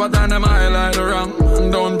 what about that them highlight the wrong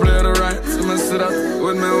and don't play the right. So I see that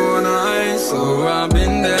with my own eyes. So I've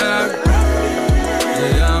been there,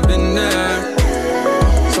 yeah, I've been there.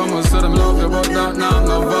 Someone said I'm love you, but not now I'm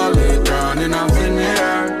no valley. Drowning out in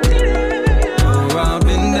here. Oh, I've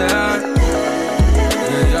been there.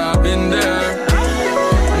 Yeah, I've been there.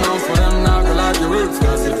 Now for them now go like the roots,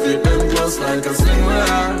 cause it fit them close like a sling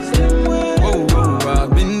wear. Oh, I've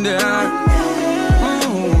been there.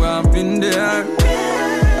 Oh, I've been there.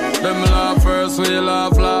 Them laugh first, we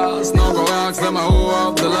laugh last. Now go ask them who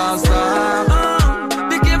up the last time.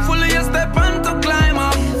 Be careful you step on to climb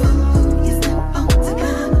up.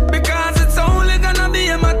 Because it's only gonna be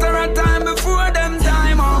a matter of time before them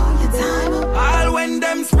time up. All when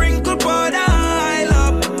them sprinkle powder oil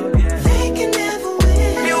up. They can never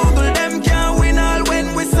win. The ogle them can't win all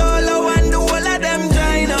when we solo and the whole of them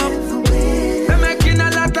join up. They're making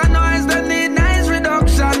a lot of noise, they need nice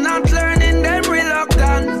reduction. Not learning them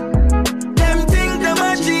reluctance. Them think them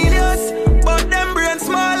a genius, but them brain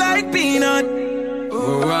small like peanut.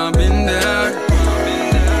 Oh, I've been there.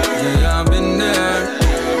 Yeah, I've been there.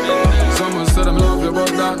 Someone said I'm love you, but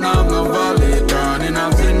that now I'm not valid. Running,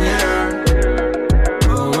 I've been here.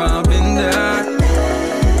 Oh, I've been there.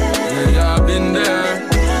 Yeah, I've been there.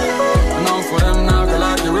 Now for them, now go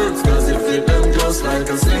like the roots, cause you fit them just like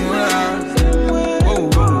a singlet. Oh,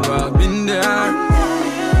 I've been there.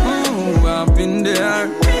 Oh, I've been there.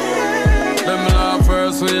 Them laugh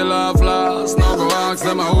first, we laugh last. Now go ask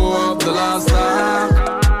them who up the last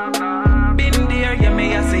time. Been there, yeah,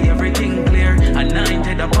 may I see everything clear.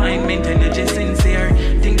 Anointed appointment, energy sincere.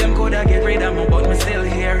 Think them coulda get rid of me, but me still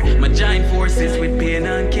here. My giant forces with pain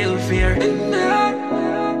and kill fear. Been there.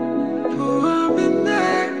 Oh, I've been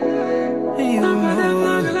there. None of them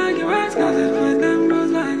not like your ass, cause it fit them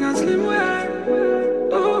clothes like a slim wear.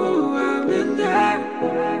 Oh, I've been there.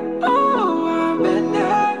 Oh, I've been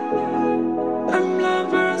there. I'm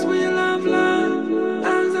lovers, we love love.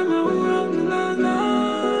 As I'm a world to love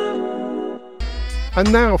love.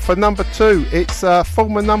 And now for number 2, it's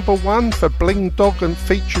former number 1 for Bling Dog and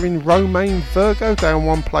featuring Romain Virgo, down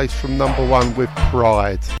one place from number 1 with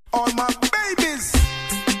Pride. All my babies,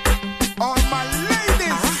 all my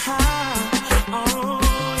ladies,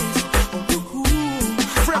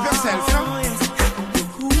 free yourself, you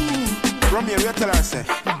know? Romeo, you tell her, say.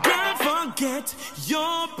 Don't forget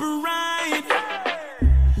your pride.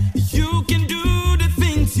 You can do the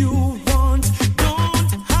things you want.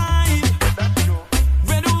 Don't hide.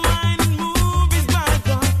 Red wine and movies by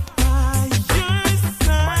the fireside.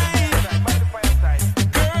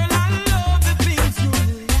 Girl, I love the things you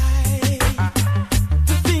like.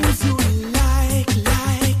 The things you like.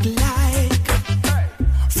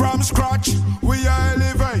 From scratch, we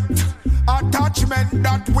elevate. Attachment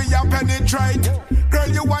that we are penetrate. Girl,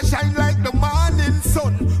 you are shine like the morning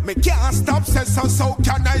sun. Me can't stop, say so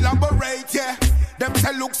can I elaborate, yeah. Them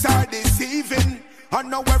say looks are deceiving. I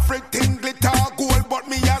know everything glitter gold, but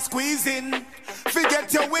me a squeezing.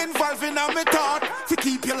 Forget you involving on me thought. To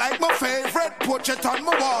keep you like my favorite portrait on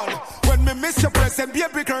my wall. When me miss your present,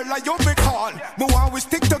 baby girl, like you me call. Me want we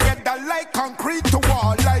stick together like concrete to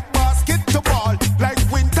wall. Like basket to ball, like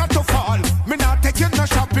winter to fall. Me not take you no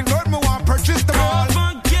shopping, girl, me want purchase the mall.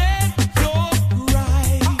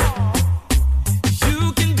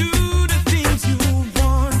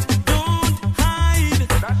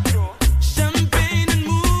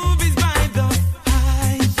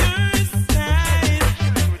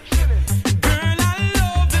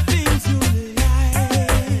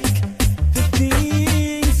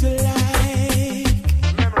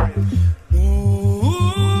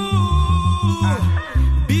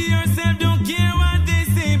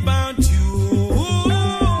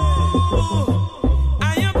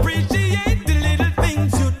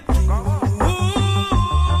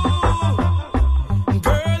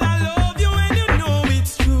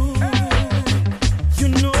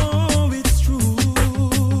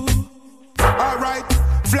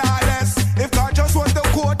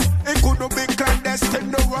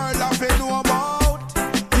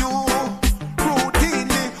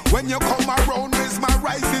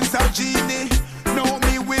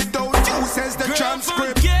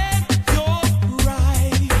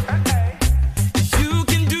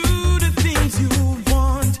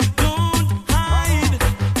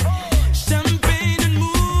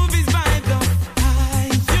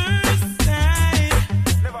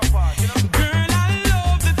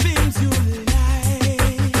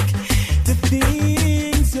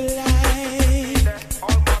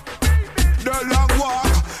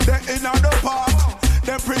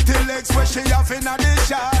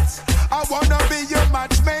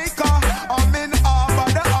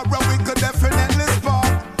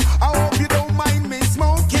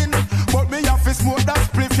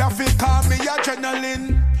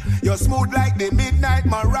 You're smooth like the midnight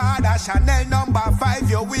marauder. Chanel number 5,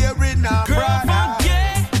 you're wearing a Prada.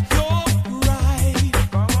 Forget your pride.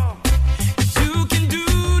 You can do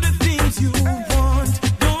the things you want.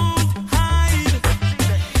 Don't hide.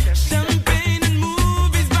 Champagne and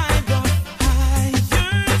movies by the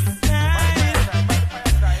fireside.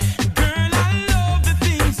 Girl, I love the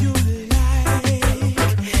things you like.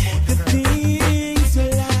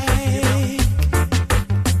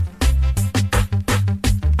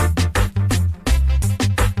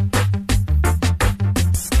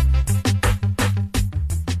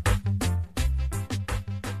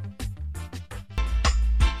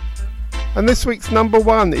 And this week's number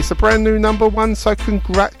one is a brand new number one, so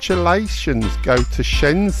congratulations go to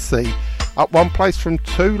Shensi. Up one place from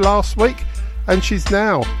 2 last week, and she's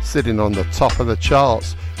now sitting on the top of the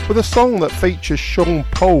charts with a song that features Sean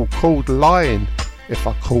Paul called Lying, If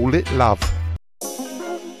I Call It Love.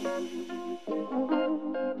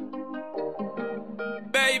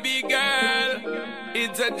 Baby girl,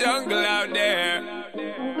 it's a jungle out there.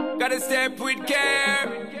 Gotta step with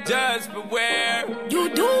care, just beware. You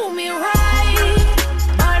do me right,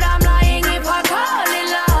 but I'm lying if I call it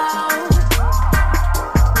love.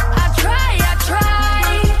 I try,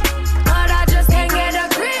 but I just can't get a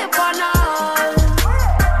grip on all.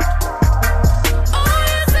 Oh,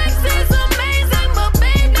 your sex is amazing, but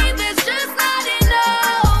baby, there's just not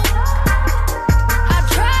enough. I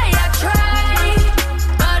try,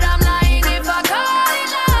 but I'm lying if I call it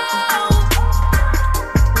love.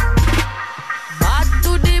 Bad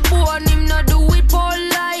to the bone, him not do it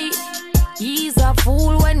polite. He's a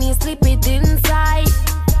fool when he slip it inside.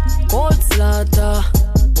 Cold slaughter,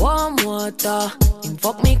 warm water. Him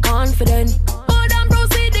fuck me confident, but I'm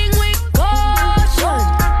proceeding with caution.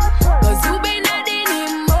 Cause you been adding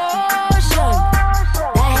emotion.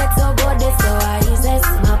 That head so good, it's so ISIS.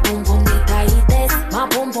 My pum pum the tightest. My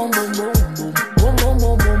pum pum boom boom boom boom boom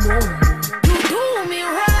boom boom boom. You do me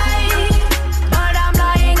right, but I'm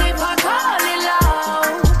lying if I call it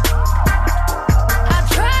love. I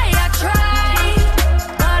try,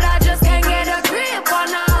 but I just can't get a grip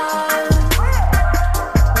on all.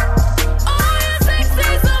 Oh, your sex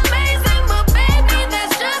is amazing, but baby,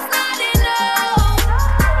 there's just not enough.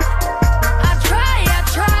 I try,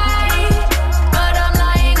 but I'm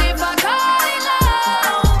lying if I call it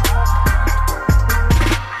love.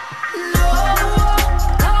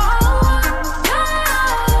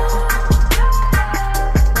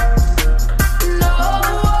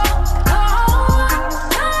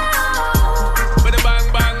 But the bang,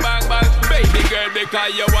 bang, bang, bang, baby girl,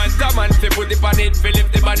 because you want a man to put it on it, feel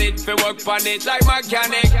lift it on it, feel work on it like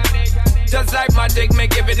mechanic. Just like magic, me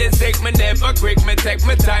give it a sick, me never quick, me take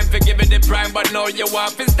my time for give it the prime, but now you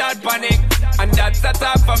want to start panic. And that's the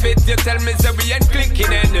top of it, you tell me so we ain't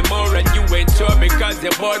clicking anymore, and you ain't sure because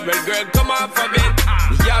you're bored, well girl, come off of it.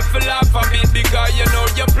 You have to laugh a bit because you know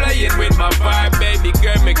you're playing with my vibe, baby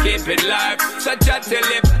girl, me keep it live. So chat till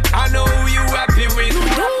it, I know who you happy with. You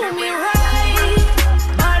do me right,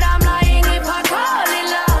 but I'm lying if I call it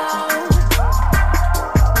love.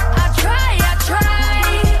 I try,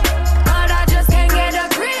 but I just can't get a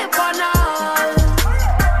grip on all.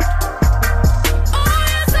 Oh,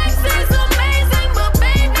 your sex is amazing, but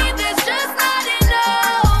baby, there's just not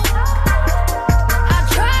enough. I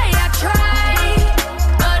try,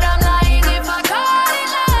 but I'm lying if I call it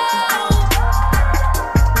love.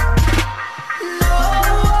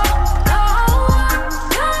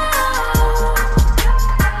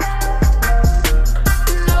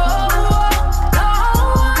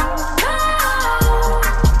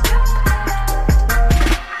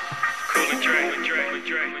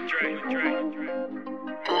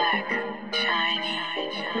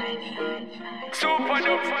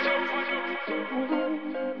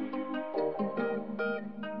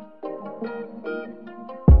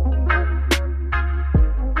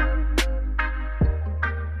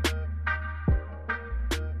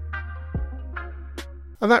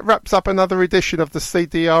 And that wraps up another edition of the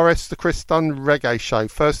CDRS, the Chris Dunn Reggae Show.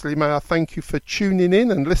 Firstly, may I thank you for tuning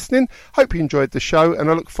in and listening. Hope you enjoyed the show, and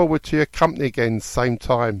I look forward to your company again, same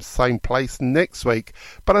time, same place next week.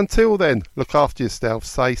 But until then, look after yourself,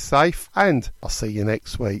 stay safe, and I'll see you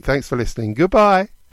next week. Thanks for listening. Goodbye.